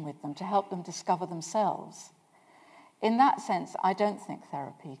conversation with them to help them discover themselves. In that sense, I don't think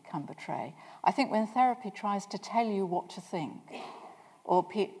therapy can betray. I think when therapy tries to tell you what to think or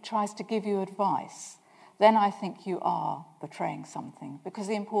tries to give you advice, then I think you are betraying something. Because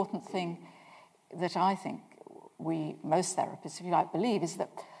the important thing that I think most therapists, if you like, believe is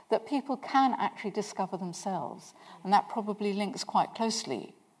that people can actually discover themselves. And that probably links quite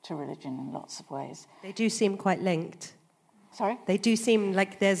closely to religion in lots of ways. They do seem quite linked. Sorry? They do seem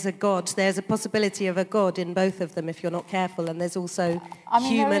like there's a God, there's a possibility of a God in both of them if you're not careful, and there's also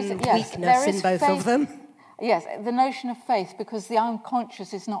human weakness in both of them. Yes, the notion of faith, because the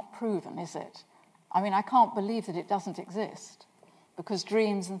unconscious is not proven, is it? I mean, I can't believe that it doesn't exist, because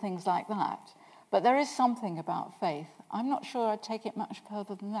dreams and things like that. But there is something about faith. I'm not sure I'd take it much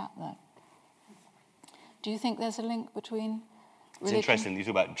further than that, though. Do you think there's a link between religion? It's interesting, you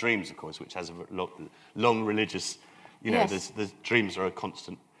talk about dreams, of course, which has a long religious... You know, yes. the dreams are a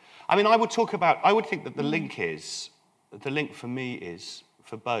constant. I mean, I would think that the link for me is,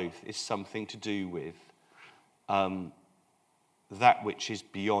 for both, is something to do with that which is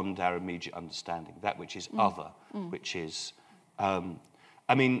beyond our immediate understanding, that which is other, which is, I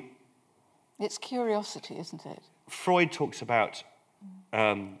mean... It's curiosity, isn't it? Freud talks about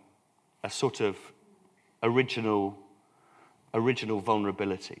a sort of original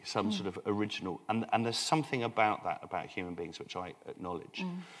vulnerability, some sort of original, and there's something about that, about human beings, which I acknowledge,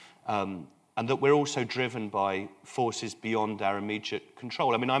 and that we're also driven by forces beyond our immediate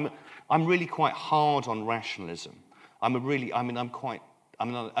control. I mean, I'm really quite hard on rationalism. The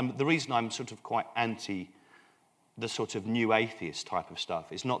reason I'm sort of quite anti the sort of new atheist type of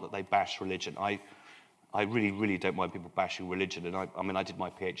stuff is not that they bash religion. I really, really don't mind people bashing religion, and I did my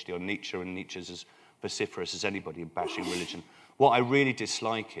PhD on Nietzsche, and Nietzsche's as vociferous as anybody in bashing religion. What I really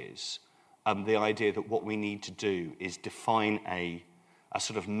dislike is the idea that what we need to do is define a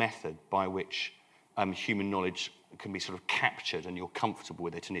sort of method by which human knowledge can be sort of captured and you're comfortable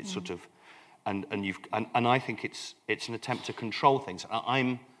with it, and it's sort of and I think it's an attempt to control things.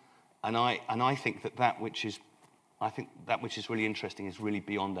 I think that which is really interesting is really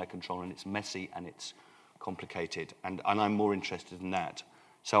beyond our control, and it's messy and it's complicated, and I'm more interested in that.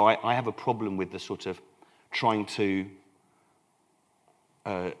 So I have a problem with the sort of trying to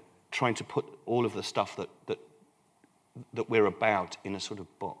put all of the stuff that we're about in a sort of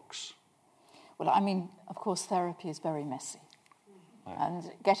box. Well, I mean, of course, therapy is very messy,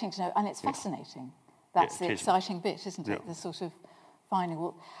 and getting to know, and it's fascinating. That's the exciting bit, isn't it? The sort of finding.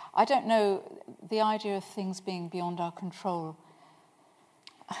 Well, I don't know, the idea of things being beyond our control.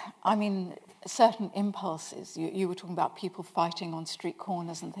 I mean, certain impulses. You were talking about people fighting on street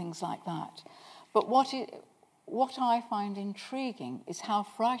corners and things like that. But what I find intriguing is how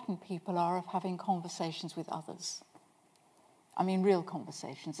frightened people are of having conversations with others. I mean, real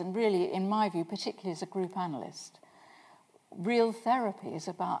conversations. And really, in my view, particularly as a group analyst, real therapy is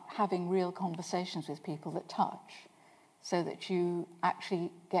about having real conversations with people that touch, so that you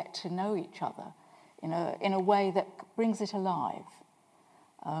actually get to know each other in a way that brings it alive.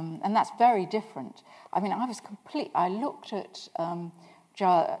 And that's very different. I mean, I looked at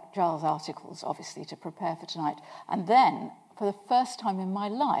Giles' articles, obviously, to prepare for tonight. And then, for the first time in my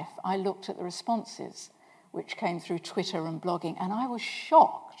life, I looked at the responses which came through Twitter and blogging, and I was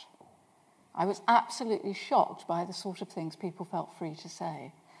shocked. I was absolutely shocked by the sort of things people felt free to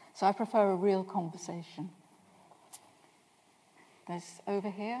say. So I prefer a real conversation. There's over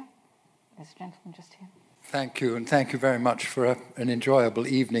here. There's a gentleman just here. Thank you, and thank you very much for an enjoyable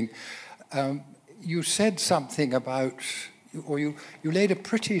evening. You said something about, or you laid a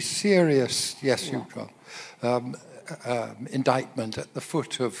pretty serious, indictment at the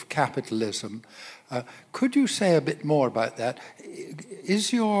foot of capitalism. Could you say a bit more about that?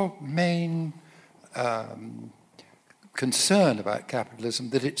 Is your main concern about capitalism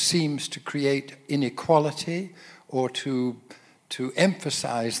that it seems to create inequality, or to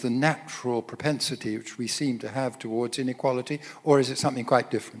emphasize the natural propensity which we seem to have towards inequality, or is it something quite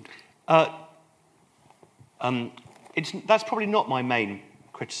different? That's probably not my main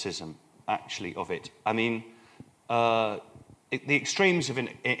criticism, actually, of it. I mean, the extremes of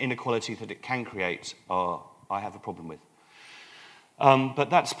inequality that it can create I have a problem with. But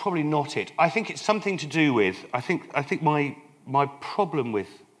that's probably not it. I think it's something to do with, I think my problem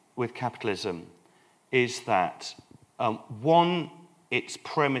with capitalism is that one, it's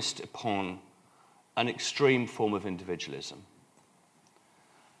premised upon an extreme form of individualism.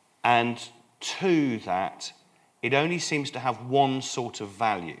 And two, that it only seems to have one sort of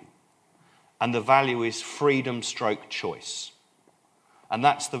value. And the value is freedom stroke choice. And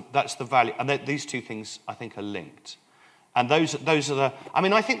that's the value. And these two things, I think, are linked. And those are the... I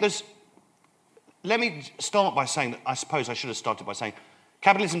mean, I think there's... Let me start by saying that I suppose I should have started by saying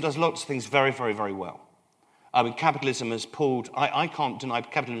capitalism does lots of things very, very, very well. I mean, capitalism has pulled... I can't deny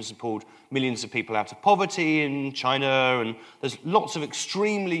capitalism has pulled millions of people out of poverty in China, and there's lots of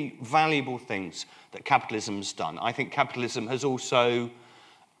extremely valuable things that capitalism has done. I think capitalism has also...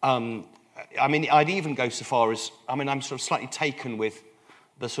 I mean, I'd even go so far as... I mean, I'm sort of slightly taken with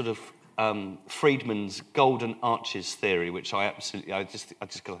the sort of Friedman's golden arches theory, which I just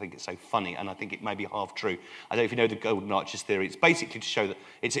think it's so funny, and I think it may be half true. I don't know if you know the golden arches theory. It's basically to show that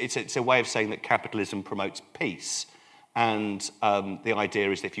it's a way of saying that capitalism promotes peace, and the idea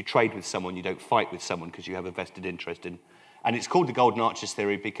is that if you trade with someone, you don't fight with someone because you have a vested interest in. And it's called the golden arches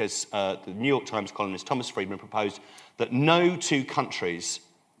theory because the New York Times columnist Thomas Friedman proposed that no two countries,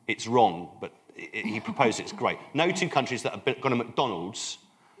 it's wrong, but he proposed it's great. No two countries that have gone to McDonald's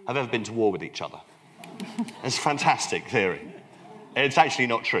have ever been to war with each other. It's a fantastic theory. It's actually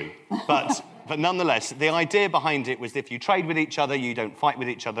not true. But nonetheless, the idea behind it was that if you trade with each other, you don't fight with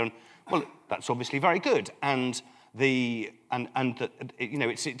each other. And, well, that's obviously very good. And it's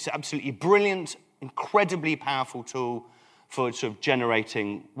absolutely brilliant, incredibly powerful tool for sort of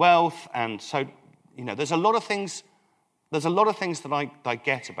generating wealth. And so, there's a lot of things that I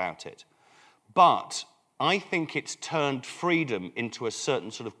get about it. But I think it's turned freedom into a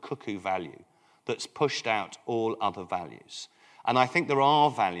certain sort of cuckoo value that's pushed out all other values. And I think there are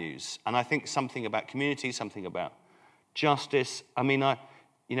values, and I think something about community, something about justice. I mean,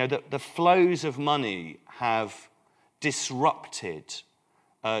 the flows of money have disrupted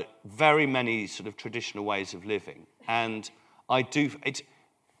very many sort of traditional ways of living. And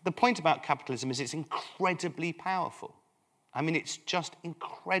the point about capitalism is it's incredibly powerful. I mean, it's just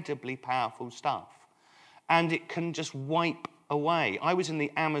incredibly powerful stuff. And it can just wipe away. I was in the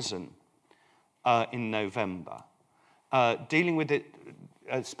Amazon in November, dealing with it,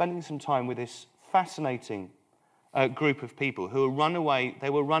 spending some time with this fascinating group of people who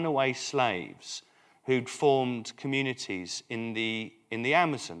were runaway slaves who'd formed communities in the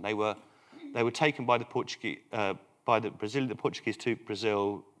Amazon. They were taken by the Portuguese to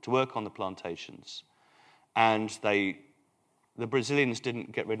Brazil to work on the plantations, and the Brazilians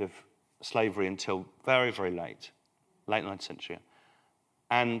didn't get rid of slavery until very, very late 9th century.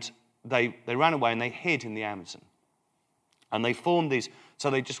 And they ran away and they hid in the Amazon. And they formed these,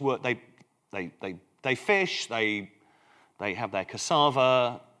 so they just work, they fish, they have their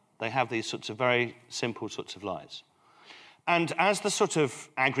cassava, they have these sorts of very simple sorts of lives. And as the sort of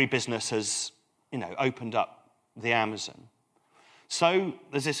agribusiness has, opened up the Amazon, so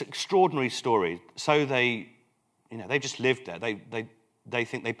there's this extraordinary story. So they just lived there. They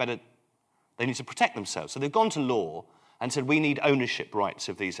think they They need to protect themselves. So they've gone to law and said, we need ownership rights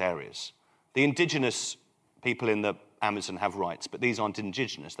of these areas. The indigenous people in the Amazon have rights, but these aren't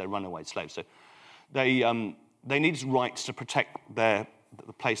indigenous, they're runaway slaves. So they need rights to protect the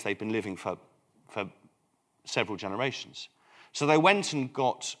place they've been living for several generations. So they went and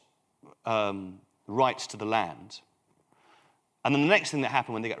got rights to the land. And then the next thing that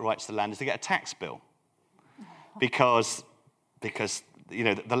happened when they get rights to the land is they get a tax bill. Because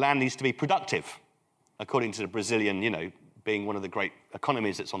the land needs to be productive, according to the Brazilian, being one of the great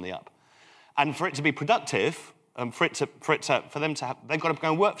economies that's on the up. And for it to be productive, for them to have, they've got to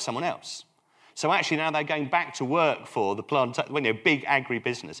go and work for someone else. So actually now they're going back to work for the big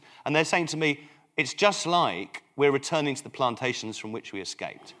agribusiness. And they're saying to me, it's just like we're returning to the plantations from which we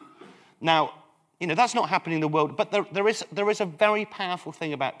escaped. Now, that's not happening in the world, but there is a very powerful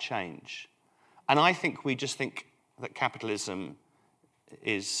thing about change. And I think we just think that capitalism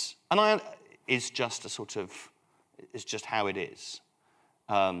is just is just how it is.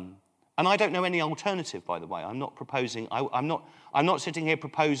 And I don't know any alternative, by the way. I'm not proposing, I'm not sitting here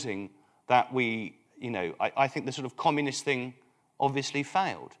proposing that I think the sort of communist thing obviously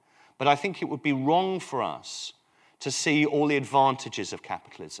failed. But I think it would be wrong for us to see all the advantages of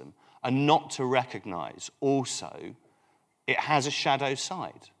capitalism and not to recognise also it has a shadow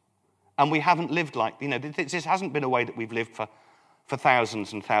side. And we haven't lived this hasn't been a way that we've lived for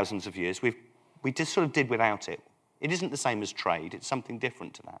thousands and thousands of years. We just sort of did without it. It isn't the same as trade. It's something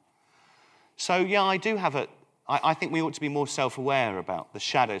different to that. So, yeah, I think we ought to be more self-aware about the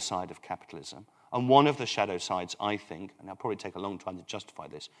shadow side of capitalism. And one of the shadow sides, I think, and I'll probably take a long time to justify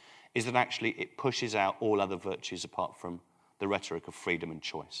this, is that actually it pushes out all other virtues apart from the rhetoric of freedom and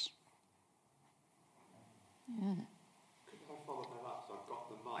choice. Yeah. Could I follow that up so I've got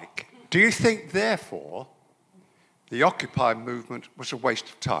the mic? Do you think, therefore, the Occupy movement was a waste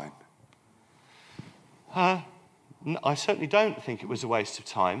of time? I certainly don't think it was a waste of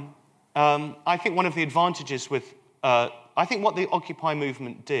time. I think one of the advantages I think what the Occupy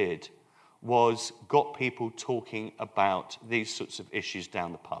movement did was got people talking about these sorts of issues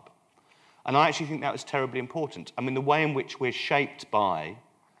down the pub. And I actually think that was terribly important. I mean, the way in which we're shaped by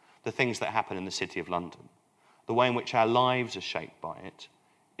the things that happen in the City of London, the way in which our lives are shaped by it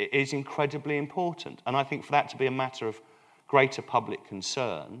is incredibly important. And I think for that to be a matter of greater public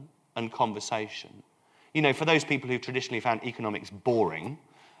concern and conversation, for those people who've traditionally found economics boring,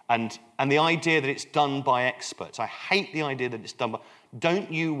 and the idea that it's done by experts, I hate the idea that it's done by...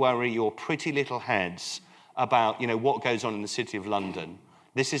 Don't you worry your pretty little heads about, what goes on in the City of London.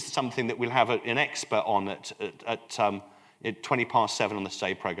 This is something that we'll have an expert on at 7:20 on the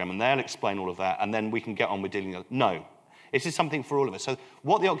Stay programme, and they'll explain all of that, and then we can get on with dealing with it. No. This is something for all of us. So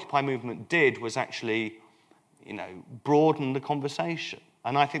what the Occupy movement did was actually, broaden the conversation.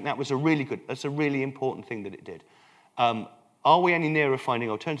 And I think that's a really important thing that it did. Are we any nearer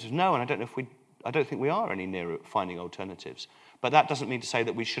finding alternatives? No, and I don't think we are any nearer finding alternatives. But that doesn't mean to say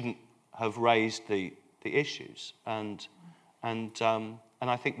that we shouldn't have raised the issues. And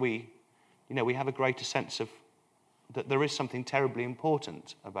I think we have a greater sense of that there is something terribly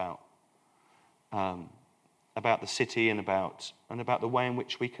important about the city and about the way in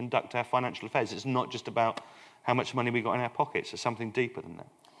which we conduct our financial affairs. It's not just about how much money we got in our pockets. It's something deeper than that.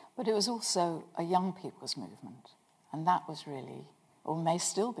 But it was also a young people's movement, and that was really, or may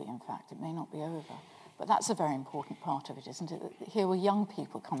still be, in fact, it may not be over, but that's a very important part of it, isn't it? That here were young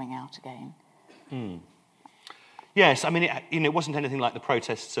people coming out again. Yes, I mean, it wasn't anything like the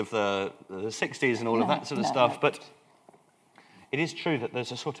protests of the 60s and all of that sort of stuff, but it is true that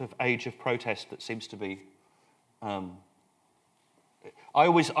there's a sort of age of protest that seems to be... I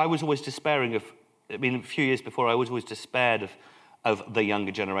was always despairing of... a few years before, I was always despaired of the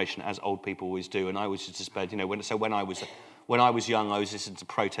younger generation, as old people always do, and I was just despaired, when I was young, I was listening to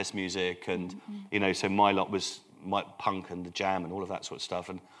protest music, and, so my lot was my punk and the Jam and all of that sort of stuff,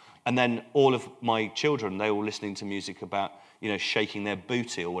 and then all of my children, they were listening to music about, shaking their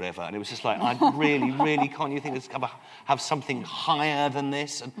booty or whatever, and it was just like, I really can't you think it's going to have something higher than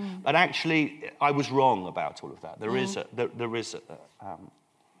this? But actually, I was wrong about all of that. There is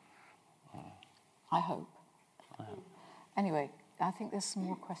I hope. Anyway, I think there's some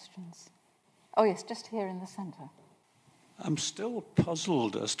more questions. Oh, yes, just here in the centre. I'm still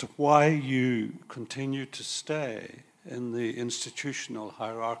puzzled as to why you continue to stay in the institutional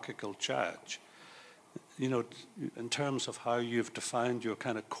hierarchical church, in terms of how you've defined your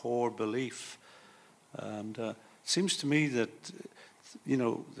kind of core belief. And it seems to me that,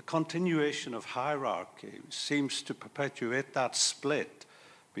 the continuation of hierarchy seems to perpetuate that split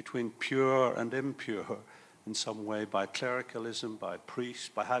between pure and impure, in some way by clericalism, by priests,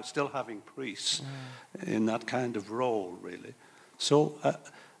 by still having priests in that kind of role, really. So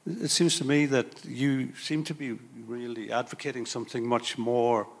it seems to me that you seem to be really advocating something much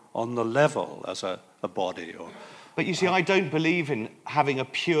more on the level as a body. But you see, I don't believe in having a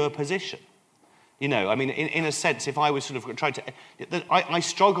pure position. You know, I mean, in a sense, if I was sort of trying to... I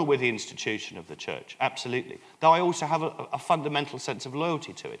struggle with the institution of the church, absolutely. Though I also have a fundamental sense of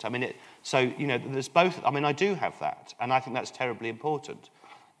loyalty to it. I mean, so, you know, there's both... I mean, I do have that, and I think that's terribly important.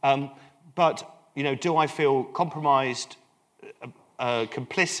 But, you know, do I feel compromised,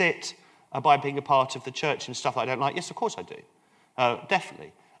 complicit by being a part of the church and stuff I don't like? Yes, of course I do.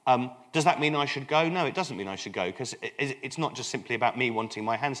 Definitely. Does that mean I should go? No, it doesn't mean I should go, because it's not just simply about me wanting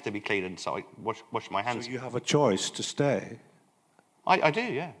my hands to be clean and so I wash my hands. So you have a choice to stay? I do,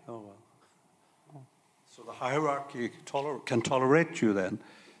 yeah. Oh, well. So the hierarchy can tolerate you then?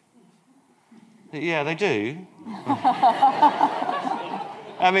 Yeah, they do.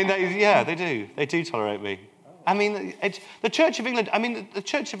 I mean, they do. They do tolerate me. I mean, the Church of England. I mean, the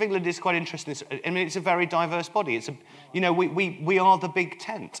Church of England is quite interesting. I mean, it's a very diverse body. It's we are the big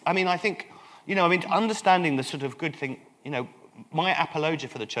tent. I mean, I think, understanding the sort of good thing. My apologia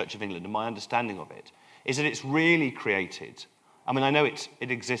for the Church of England and my understanding of it is that it's really created. I mean, I know it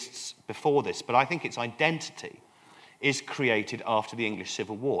exists before this, but I think its identity is created after the English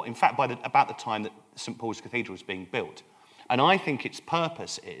Civil War. In fact, about the time that St. Paul's Cathedral was being built, and I think its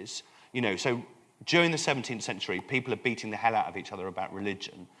purpose is, so. During the 17th century, people are beating the hell out of each other about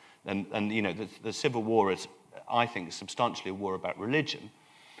religion. And the Civil War is, I think, substantially a war about religion.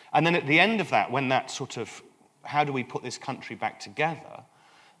 And then at the end of that, when that sort of, how do we put this country back together,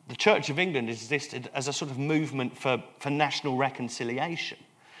 the Church of England existed as a sort of movement for national reconciliation.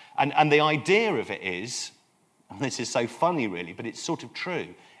 And the idea of it is, and this is so funny really, but it's sort of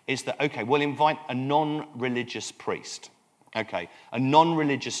true, is that, okay, we'll invite a non-religious priest. Okay, a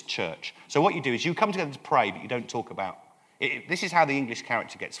non-religious church. So what you do is you come together to pray, but you don't talk about... This is how the English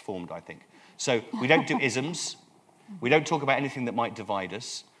character gets formed, I think. So we don't do isms. We don't talk about anything that might divide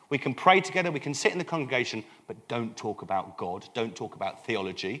us. We can pray together, we can sit in the congregation, but don't talk about God, don't talk about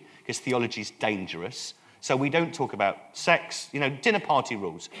theology, because theology is dangerous. So we don't talk about sex, dinner party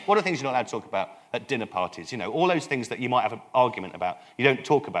rules. What are things you're not allowed to talk about at dinner parties? All those things that you might have an argument about. You don't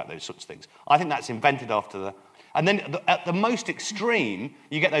talk about those sorts of things. I think that's invented after the... And then at the most extreme,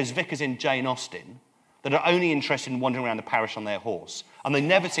 you get those vicars in Jane Austen that are only interested in wandering around the parish on their horse. And they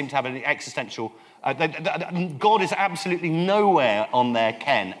never seem to have any existential... God is absolutely nowhere on their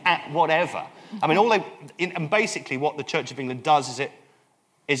ken, at whatever. I mean, and basically what the Church of England does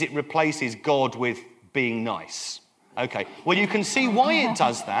is it replaces God with being nice. Okay, well, you can see why it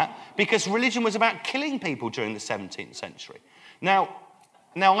does that, because religion was about killing people during the 17th century. Now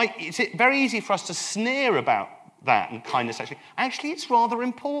it's very easy for us to sneer about that and kindness, actually. Actually, it's rather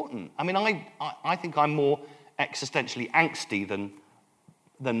important. I mean, I think I'm more existentially angsty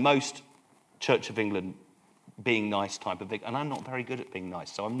than most Church of England being nice type of vicar. And I'm not very good at being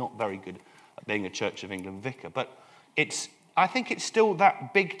nice, so I'm not very good at being a Church of England vicar. But I think it's still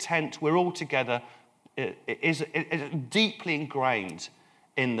that big tent, we're all together, it is deeply ingrained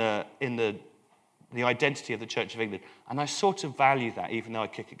in the identity of the Church of England. And I sort of value that, even though I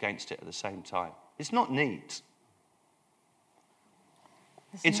kick against it at the same time. It's not neat.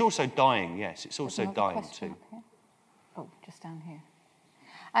 It's also dying, yes. It's also dying too. Oh, just down here.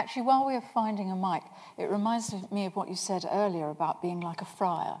 Actually, while we are finding a mic, it reminds me of what you said earlier about being like a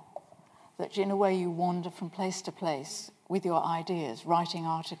friar, that in a way you wander from place to place with your ideas, writing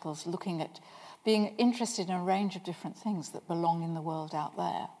articles, looking at, being interested in a range of different things that belong in the world out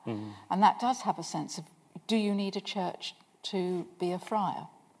there. Mm-hmm. And that does have a sense of, do you need a church to be a friar?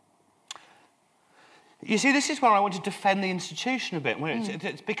 You see, this is where I want to defend the institution a bit.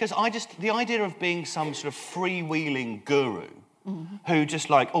 It's because the idea of being some sort of freewheeling guru who just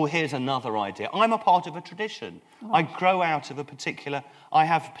here's another idea. I'm a part of a tradition. Right. I grow out of I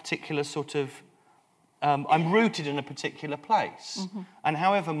have a particular sort of, I'm rooted in a particular place. Mm-hmm. And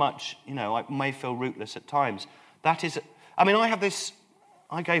however much, I may feel rootless at times, that is,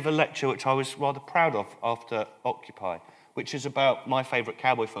 I gave a lecture which I was rather proud of after Occupy, which is about my favourite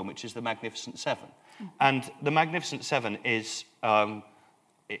cowboy film, which is The Magnificent Seven. And The Magnificent Seven is a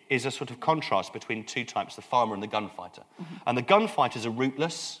sort of contrast between two types, the farmer and the gunfighter. Mm-hmm. And the gunfighters are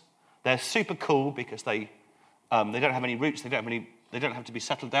rootless. They're super cool because they don't have any roots. They don't have to be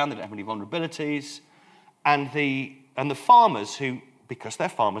settled down. They don't have any vulnerabilities. And the farmers who, because they're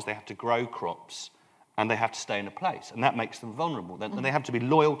farmers, they have to grow crops and they have to stay in a place, and that makes them vulnerable. And they have to be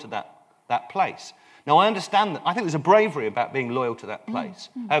loyal to that place. Now I understand that. I think there's a bravery about being loyal to that place.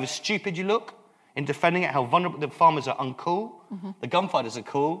 Mm-hmm. However stupid you look, in defending it, how vulnerable the farmers are uncool, the gunfighters are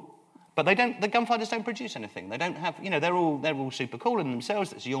cool, but the gunfighters don't produce anything. They don't have, they're all super cool in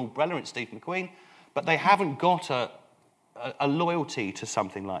themselves. It's Yul Brynner, it's Steve McQueen, but they haven't got a loyalty to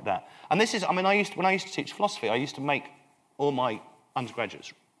something like that. And this is, when I used to teach philosophy, I used to make all my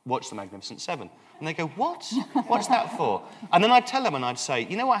undergraduates watch The Magnificent Seven. And they go, what? What's that for? And then I'd tell them and I'd say,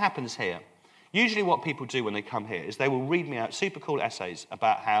 you know what happens here? Usually what people do when they come here is they will read me out super cool essays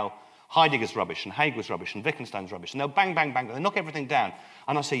about how Heidegger's rubbish and Hegel's rubbish and Wittgenstein's rubbish. And they'll bang, bang, bang, they knock everything down.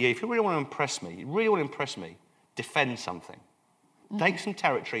 And I say, yeah, if you really want to impress me, defend something. Take some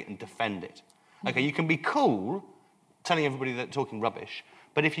territory and defend it. Okay, you can be cool telling everybody that talking rubbish,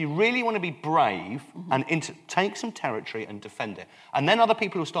 but if you really want to be brave and take some territory and defend it, and then other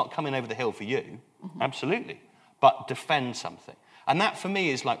people will start coming over the hill for you, absolutely, but defend something. And that for me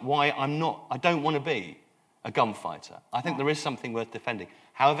is like why I don't want to be a gunfighter. I think there is something worth defending,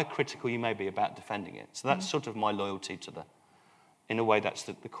 however critical you may be about defending it. So that's sort of my loyalty to in a way, that's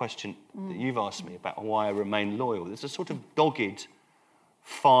the question that you've asked me about why I remain loyal. There's a sort of dogged,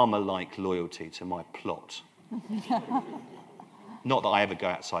 farmer-like loyalty to my plot. Not that I ever go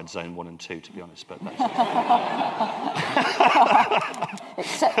outside zone 1 and 2, to be honest, but that's...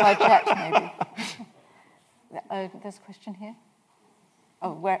 Except by jet, maybe. There's a question here.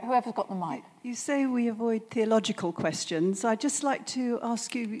 Oh, whoever's got the mic. You say we avoid theological questions. I'd just like to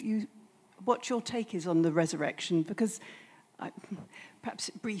ask you what your take is on the resurrection, because perhaps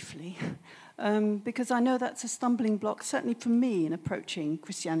briefly, because I know that's a stumbling block, certainly for me, in approaching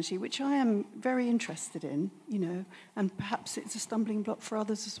Christianity, which I am very interested in, and perhaps it's a stumbling block for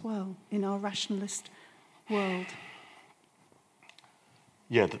others as well in our rationalist world.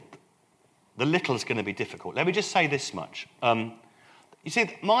 Yeah, the little's going to be difficult. Let me just say this much. You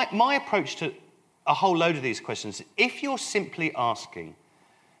see, my approach to a whole load of these questions, if you're simply asking,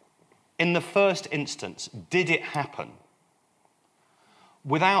 in the first instance, did it happen?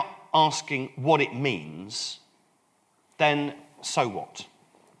 Without asking what it means, then so what?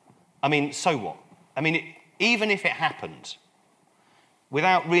 So what? Even if it happened,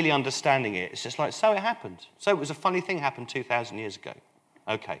 without really understanding it, it's just like, so it happened. So it was a funny thing happened 2,000 years ago.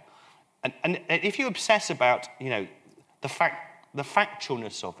 Okay. And if you obsess about, the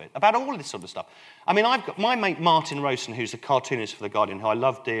factualness of it, about all this sort of stuff. I've got my mate Martin Rowson, who's a cartoonist for The Guardian, who I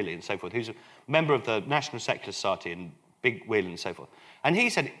love dearly and so forth, who's a member of the National Secular Society and Big Wheel and so forth. And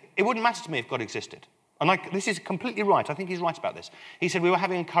he said, it wouldn't matter to me if God existed. And this is completely right. I think he's right about this. He said, we were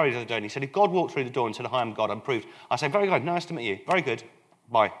having a curry the other day, and he said, if God walked through the door and said, hi, I'm God, I'm proved. I say, very good, nice to meet you. Very good,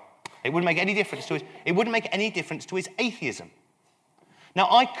 bye. It wouldn't make any difference to his atheism. Now,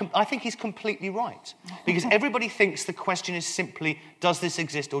 I think he's completely right, because everybody thinks the question is simply, does this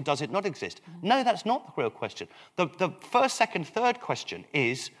exist or does it not exist? No, that's not the real question. The first, second, third question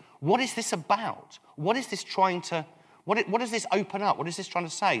is, what is this about? What is this trying to... What does this open up? What is this trying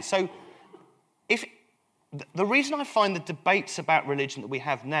to say? So, the reason I find the debates about religion that we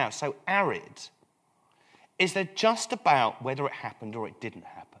have now so arid is they're just about whether it happened or it didn't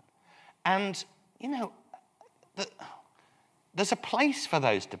happen. And, there's a place for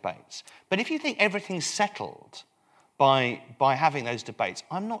those debates. But if you think everything's settled by having those debates,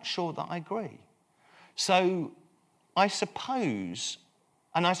 I'm not sure that I agree. So I suppose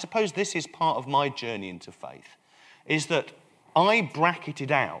this is part of my journey into faith, is that I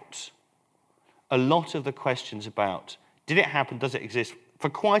bracketed out a lot of the questions about did it happen, does it exist, for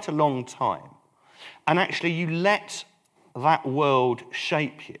quite a long time. And actually you let that world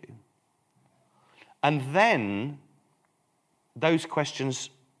shape you. And then those questions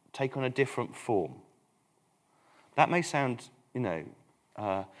take on a different form. That may sound,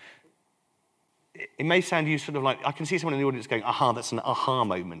 it may sound you sort of like, I can see someone in the audience going, aha, that's an aha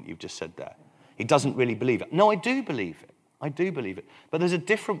moment you've just said there. He doesn't really believe it. No, I do believe it. I do believe it. But there's a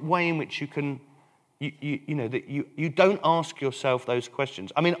different way in which you can, that you don't ask yourself those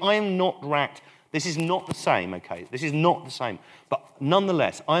questions. I am not racked. This is not the same, okay? This is not the same. But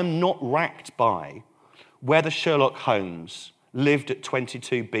nonetheless, I am not racked by whether Sherlock Holmes lived at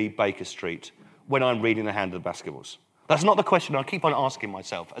 22B Baker Street when I'm reading The Hand of the Baskervilles. That's not the question I keep on asking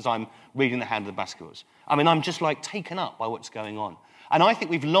myself as I'm reading The Hand of the Baskervilles. I'm just taken up by what's going on. And I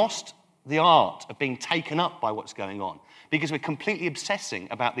think we've lost the art of being taken up by what's going on because we're completely obsessing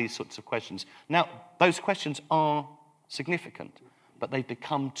about these sorts of questions. Now, those questions are significant, but they've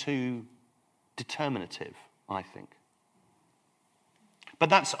become too determinative, I think.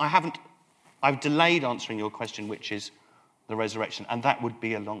 But I've delayed answering your question, which is the resurrection, and that would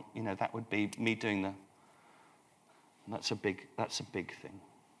be that would be me doing that's a big thing.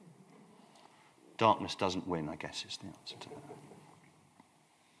 Darkness doesn't win, I guess, is the answer to that.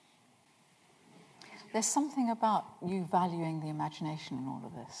 There's something about you valuing the imagination in all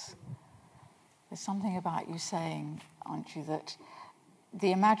of this. There's something about you saying, aren't you, that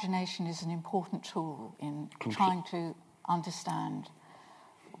the imagination is an important tool in trying to understand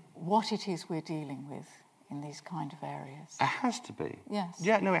what it is we're dealing with in these kind of areas. It has to be. Yes.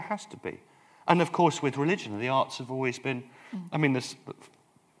 Yeah, no, it has to be. And of course, with religion, the arts have always been, I mean,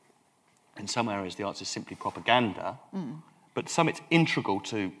 in some areas the arts is simply propaganda, but some it's integral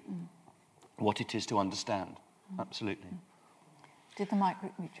to what it is to understand. Absolutely. Did the mic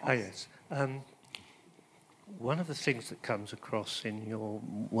reach us? Oh, yes. One of the things that comes across in your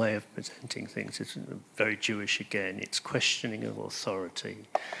way of presenting things is very Jewish again. It's questioning of authority,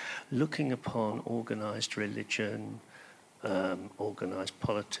 looking upon organised religion, organised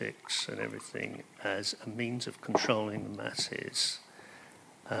politics and everything as a means of controlling the masses.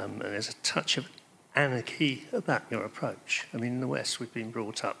 And there's a touch of anarchy about your approach. I mean, in the West, we've been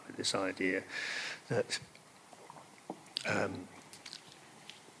brought up with this idea that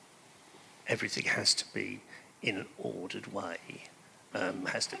everything has to be in an ordered way,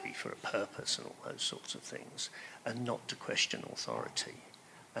 has to be for a purpose and all those sorts of things, and not to question authority.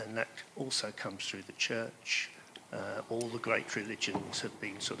 And that also comes through the church. All the great religions have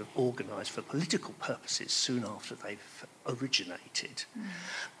been sort of organised for political purposes soon after they've originated.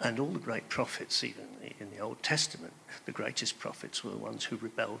 And all the great prophets, even in the Old Testament, the greatest prophets were the ones who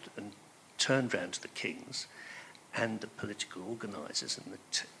rebelled and turned round to the kings and the political organisers and the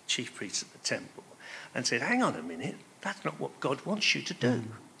chief priests of the temple and said, hang on a minute, that's not what God wants you to do.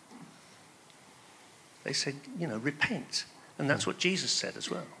 They said, repent. And that's what Jesus said as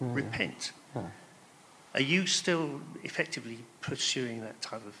well, repent. Are you still effectively pursuing that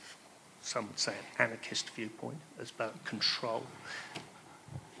type of, some would say, an anarchist viewpoint as about control?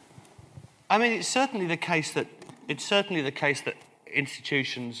 I mean, it's certainly the case that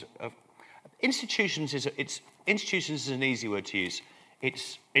institutions is an easy word to use.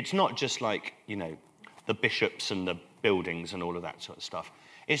 It's not just like, the bishops and the buildings and all of that sort of stuff.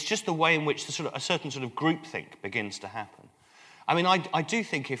 It's just the way in which a certain sort of groupthink begins to happen. I mean, I do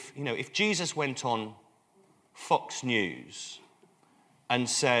think if Jesus went on Fox News and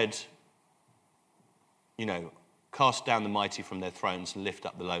said, cast down the mighty from their thrones and lift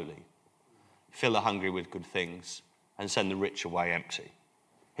up the lowly, fill the hungry with good things and send the rich away empty,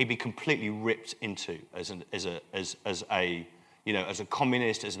 he'd be completely ripped into as a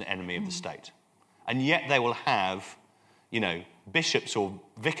communist, as an enemy of the state. And yet they will have, bishops or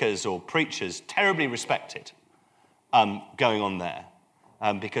vicars or preachers terribly respected going on there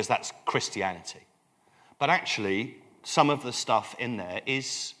because that's Christianity. But actually, some of the stuff in there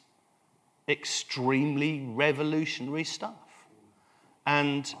is extremely revolutionary stuff.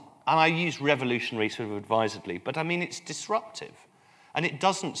 And I use revolutionary sort of advisedly, but I mean, it's disruptive. And it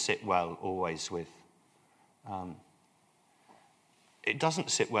doesn't sit well always with... it doesn't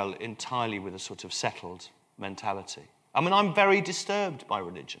sit well entirely with a sort of settled mentality. I mean, I'm very disturbed by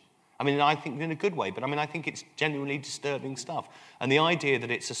religion. I mean, I think in a good way, but I mean, I think it's genuinely disturbing stuff. And the idea that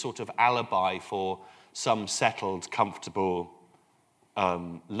it's a sort of alibi for some settled, comfortable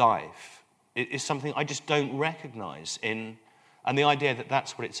life is something I just don't recognise in... And the idea that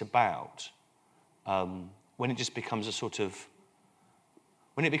that's what it's about, when it just becomes a sort of...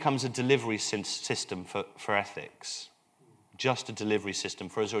 When it becomes a delivery system for ethics, just a delivery system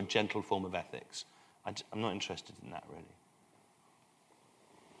for a sort of gentle form of ethics, I'm not interested in that, really.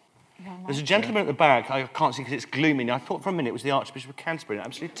 There's a gentleman at the back, I can't see because it's gloomy. I thought for a minute it was the Archbishop of Canterbury, and it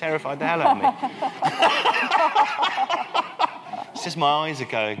absolutely terrified the hell out of me. It's just my eyes are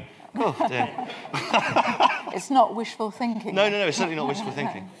going, oh dear. It's not wishful thinking. No, it's certainly not wishful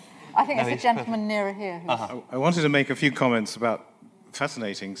thinking. I think there's a gentleman nearer here. I wanted to make a few comments about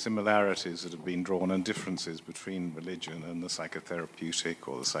fascinating similarities that have been drawn and differences between religion and the psychotherapeutic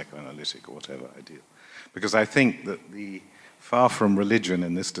or the psychoanalytic or whatever ideal. Because I think that far from religion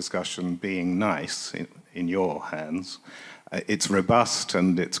in this discussion being nice in your hands, it's robust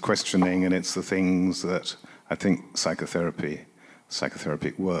and it's questioning and it's the things that I think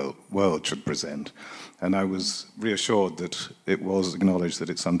psychotherapeutic world should present. And I was reassured that it was acknowledged that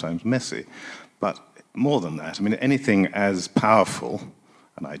it's sometimes messy. But more than that, I mean, anything as powerful,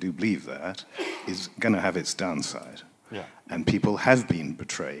 and I do believe that, is going to have its downside. Yeah. And people have been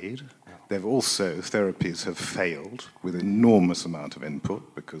betrayed. Therapies have failed with enormous amount of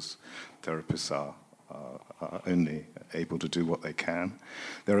input because therapists are only able to do what they can.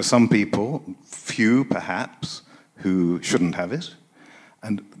 There are some people, few perhaps, who shouldn't have it.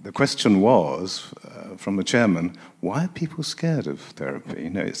 And the question was, from the chairman, why are people scared of therapy?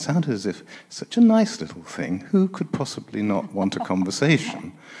 It sounded as if such a nice little thing, who could possibly not want a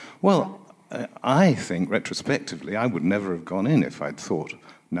conversation? Well, I think, retrospectively, I would never have gone in if I'd thought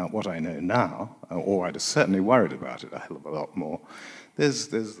now what I know now, or I'd have certainly worried about it a hell of a lot more. There's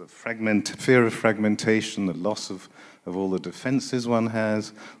the fear of fragmentation, the loss of all the defenses one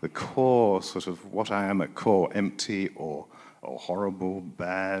has, the core, sort of what I am at core, empty or horrible,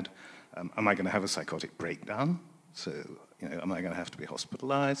 bad. Am I going to have a psychotic breakdown? So, am I going to have to be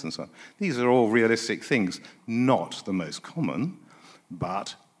hospitalized and so on? These are all realistic things, not the most common,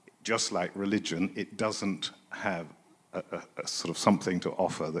 but just like religion, it doesn't have a sort of something to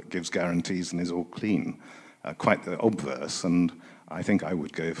offer that gives guarantees and is all clean. Quite the obverse, and I think I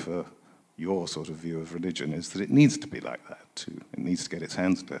would go for your sort of view of religion, is that it needs to be like that too. It needs to get its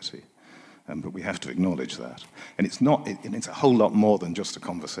hands dirty. But we have to acknowledge that. And it's a whole lot more than just a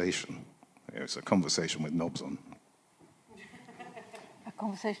conversation. It's a conversation with knobs on. A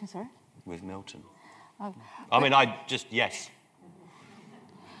conversation, sorry? With Milton. Oh. Yes.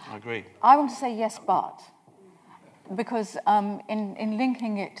 I agree. I want to say yes, but. Because in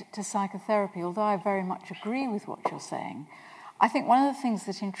linking it to psychotherapy, although I very much agree with what you're saying, I think one of the things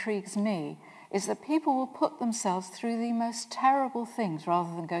that intrigues me is that people will put themselves through the most terrible things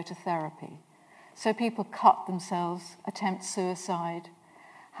rather than go to therapy. So people cut themselves, attempt suicide,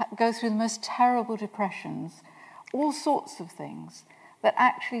 go through the most terrible depressions, all sorts of things that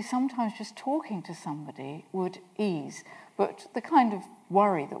actually sometimes just talking to somebody would ease. But the kind of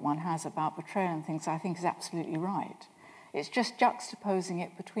worry that one has about betrayal and things, I think, is absolutely right. It's just juxtaposing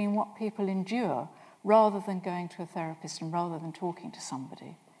it between what people endure rather than going to a therapist and rather than talking to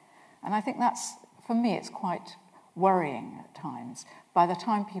somebody. And I think that's, for me, it's quite worrying at times. By the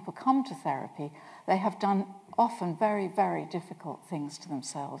time people come to therapy, they have done often very, very difficult things to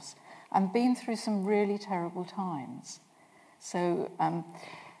themselves and been through some really terrible times. So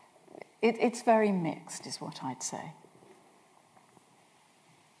it's very mixed, is what I'd say.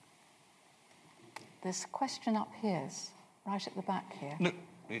 There's a question up here, right at the back here. No,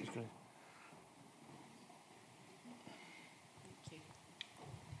 it's good.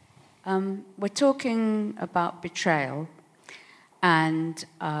 We're talking about betrayal, and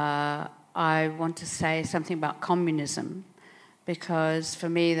I want to say something about communism, because for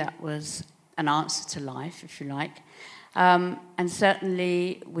me that was an answer to life, if you like. And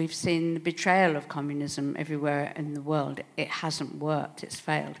certainly we've seen the betrayal of communism everywhere in the world. It hasn't worked, it's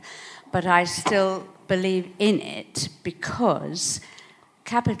failed. But I still believe in it because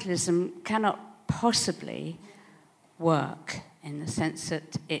capitalism cannot possibly work in the sense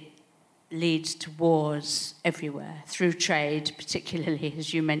that it leads to wars everywhere, through trade, particularly,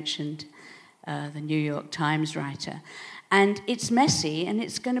 as you mentioned, the New York Times writer. And it's messy, and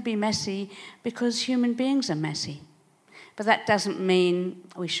it's going to be messy because human beings are messy. But that doesn't mean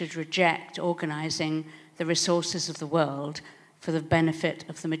we should reject organising the resources of the world for the benefit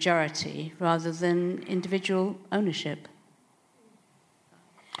of the majority rather than individual ownership.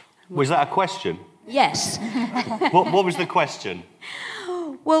 Was that a question? Yes. What was the question?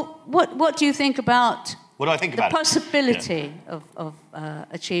 Well, what do you think about what do I think about the possibility of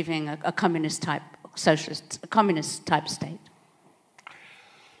achieving a communist type socialist, a communist type state?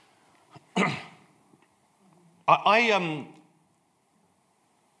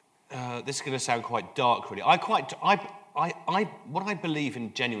 This is going to sound quite dark, really. What I believe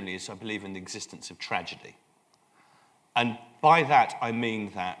in genuinely is I believe in the existence of tragedy, and by that I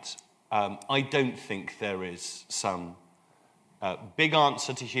mean that I don't think there is some big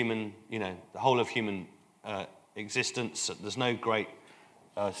answer to human, the whole of human existence. There's no great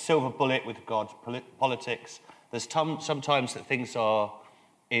silver bullet with regards to politics. There's sometimes that things are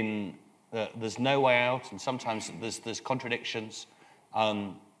in. There's no way out, and sometimes there's contradictions.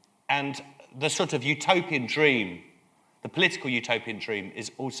 And the sort of utopian dream, the political utopian dream,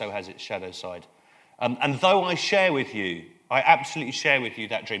 also has its shadow side. And though I absolutely share with you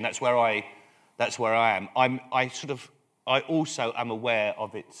that dream. That's where I am. I also am aware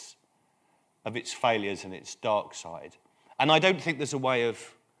of its failures and its dark side. And I don't think there's a way of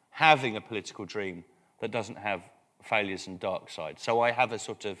having a political dream that doesn't have failures and dark side. So I have a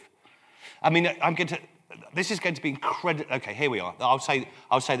sort of. This is going to be incredible. Okay, here we are. I'll say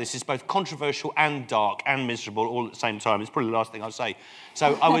this is both controversial and dark and miserable all at the same time. It's probably the last thing I'll say.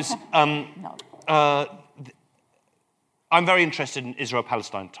 So I was. I'm very interested in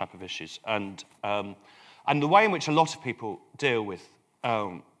Israel-Palestine type of issues, and the way in which a lot of people deal with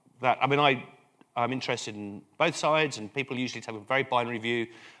that. I'm interested in both sides, and people usually take a very binary view.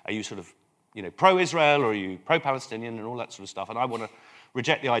 Are you sort of, pro-Israel, or are you pro-Palestinian, and all that sort of stuff? And I want to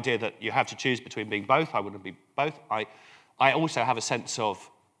reject the idea that you have to choose between being both. I want to be both. I also have a sense of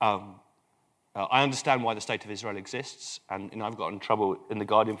I understand why the state of Israel exists, and I've got in trouble in The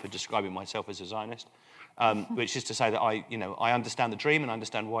Guardian for describing myself as a Zionist, which is to say that I understand the dream and I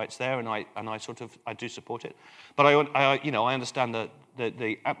understand why it's there, and I do support it. But I understand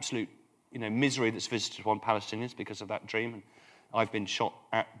the absolute misery that's visited upon Palestinians because of that dream. And I've been shot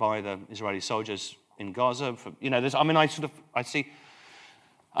at by the Israeli soldiers in Gaza. I see.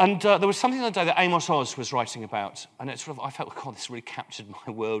 And there was something the other day that Amos Oz was writing about, and I felt, God, this really captured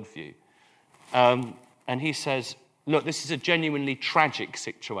my worldview. And he says, look, this is a genuinely tragic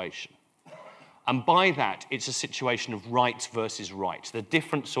situation. And by that, it's a situation of right versus right. There are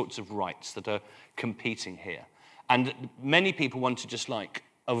different sorts of rights that are competing here. And many people want to just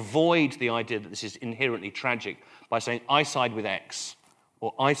avoid the idea that this is inherently tragic by saying, I side with X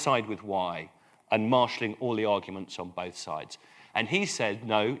or I side with Y, and marshalling all the arguments on both sides. And he said,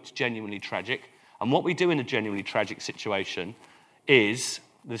 no, it's genuinely tragic. And what we do in a genuinely tragic situation is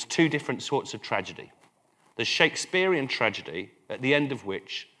there's two different sorts of tragedy. There's Shakespearean tragedy, at the end of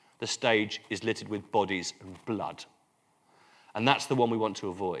which the stage is littered with bodies and blood. And that's the one we want to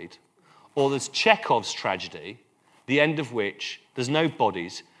avoid. Or there's Chekhov's tragedy, the end of which there's no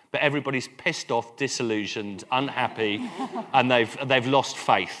bodies, but everybody's pissed off, disillusioned, unhappy, and they've lost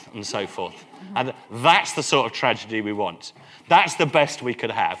faith and so forth. And that's the sort of tragedy we want. That's the best we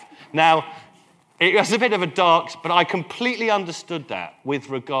could have. Now, it was a bit of a dark, but I completely understood that with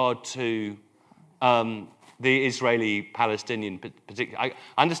regard to the Israeli-Palestinian particular. I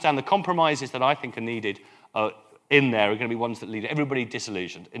understand the compromises that I think are needed in there are going to be ones that leave everybody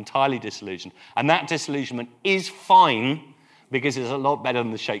disillusioned, entirely disillusioned. And that disillusionment is fine because it's a lot better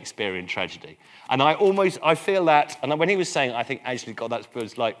than the Shakespearean tragedy. And I feel that, and when he was saying, I think, actually, God, that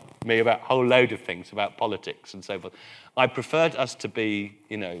feels like me about a whole load of things, about politics and so forth. I preferred us to be,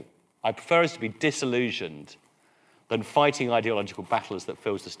 I prefer us to be disillusioned than fighting ideological battles that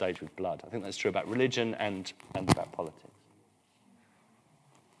fills the stage with blood. I think that's true about religion and about politics.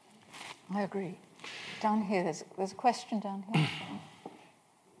 I agree. Down here, there's a question down here.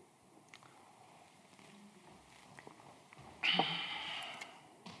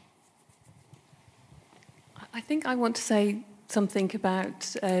 I think I want to say something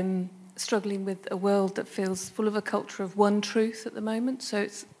about struggling with a world that feels full of a culture of one truth at the moment. So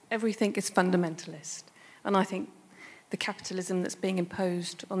everything is fundamentalist. And I think the capitalism that's being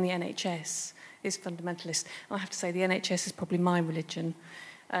imposed on the NHS is fundamentalist. And I have to say the NHS is probably my religion.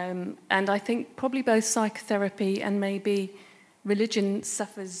 And I think probably both psychotherapy and maybe religion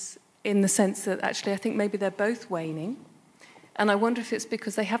suffers in the sense that actually I think maybe they're both waning. And I wonder if it's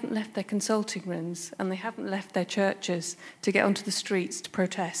because they haven't left their consulting rooms and they haven't left their churches to get onto the streets to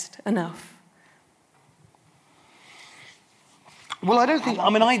protest enough. Well, I don't think.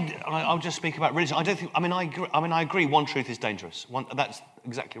 I'll just speak about religion. I don't think. I agree. One truth is dangerous. That's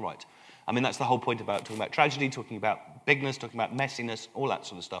exactly right. That's the whole point about talking about tragedy, talking about bigness, talking about messiness, all that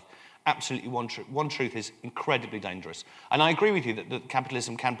sort of stuff. Absolutely, one truth is incredibly dangerous. And I agree with you that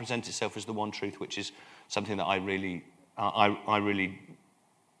capitalism can present itself as the one truth, which is something that I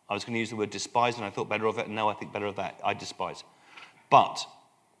was going to use the word despise, and I thought better of it, and now I think better of that. I despise. But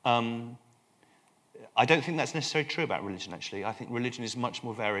I don't think that's necessarily true about religion, actually. I think religion is much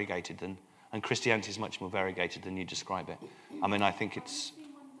more variegated and Christianity is much more variegated than you describe it. I think it's...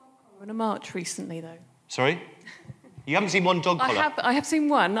 On a march recently, though. Sorry? You haven't seen one dog collar? I have seen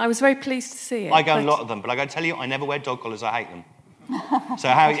one. I was very pleased to see it. I go on a lot of them, but I got to tell you, I never wear dog collars. I hate them.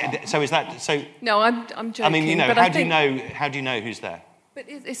 So is that so? No, I'm joking. But how do you know who's there? But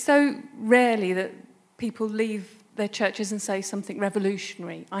it's so rarely that people leave their churches and say something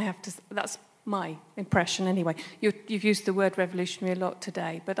revolutionary. That's my impression anyway. You've used the word revolutionary a lot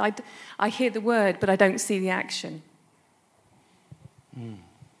today, but I hear the word, but I don't see the action.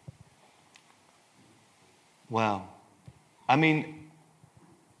 Well, I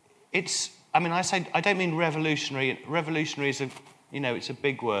don't mean revolutionary. Revolutionary is it's a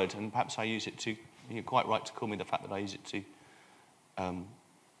big word, and perhaps I use it too. You're quite right to call me the fact that I use it too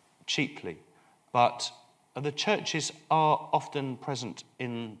cheaply. But the churches are often present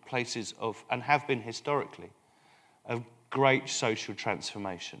in places of, and have been historically, of great social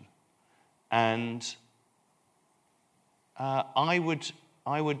transformation. And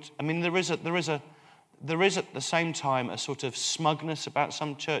there is at the same time a sort of smugness about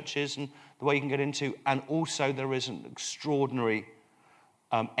some churches and the way you can get into, and also there is an extraordinary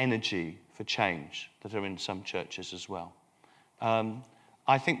energy for change that are in some churches as well.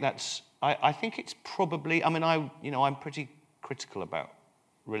 I think it's probably. I'm pretty critical about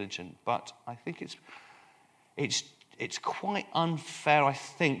religion, but I think it's quite unfair, I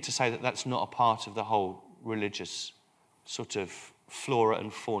think, to say that that's not a part of the whole religious sort of flora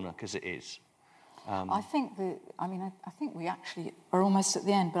and fauna, because it is. I think we actually are almost at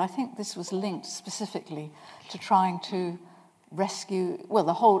the end, but I think this was linked specifically to trying to rescue, well,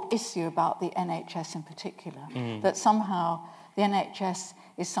 the whole issue about the NHS in particular, that somehow the NHS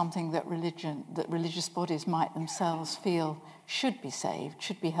is something that religious bodies might themselves feel should be saved,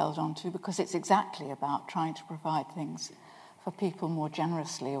 should be held on to, because it's exactly about trying to provide things for people more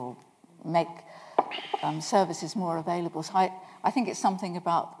generously or make services more available. So I think it's something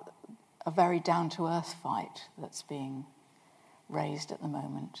about a very down-to-earth fight that's being raised at the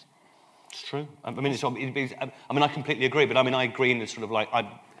moment. It's true. I mean, I completely agree, but I agree in this sort of like,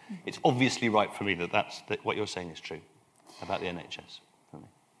 it's obviously right for me that what you're saying is true about the NHS. For me.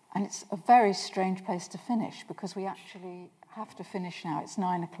 And it's a very strange place to finish, because we actually have to finish now. It's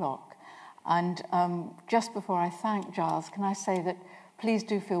 9:00. And just before I thank Giles, can I say that please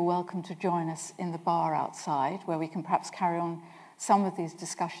do feel welcome to join us in the bar outside, where we can perhaps carry on some of these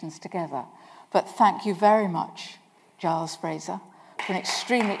discussions together. But thank you very much, Giles Fraser, for an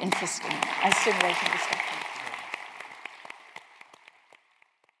extremely interesting and stimulating discussion.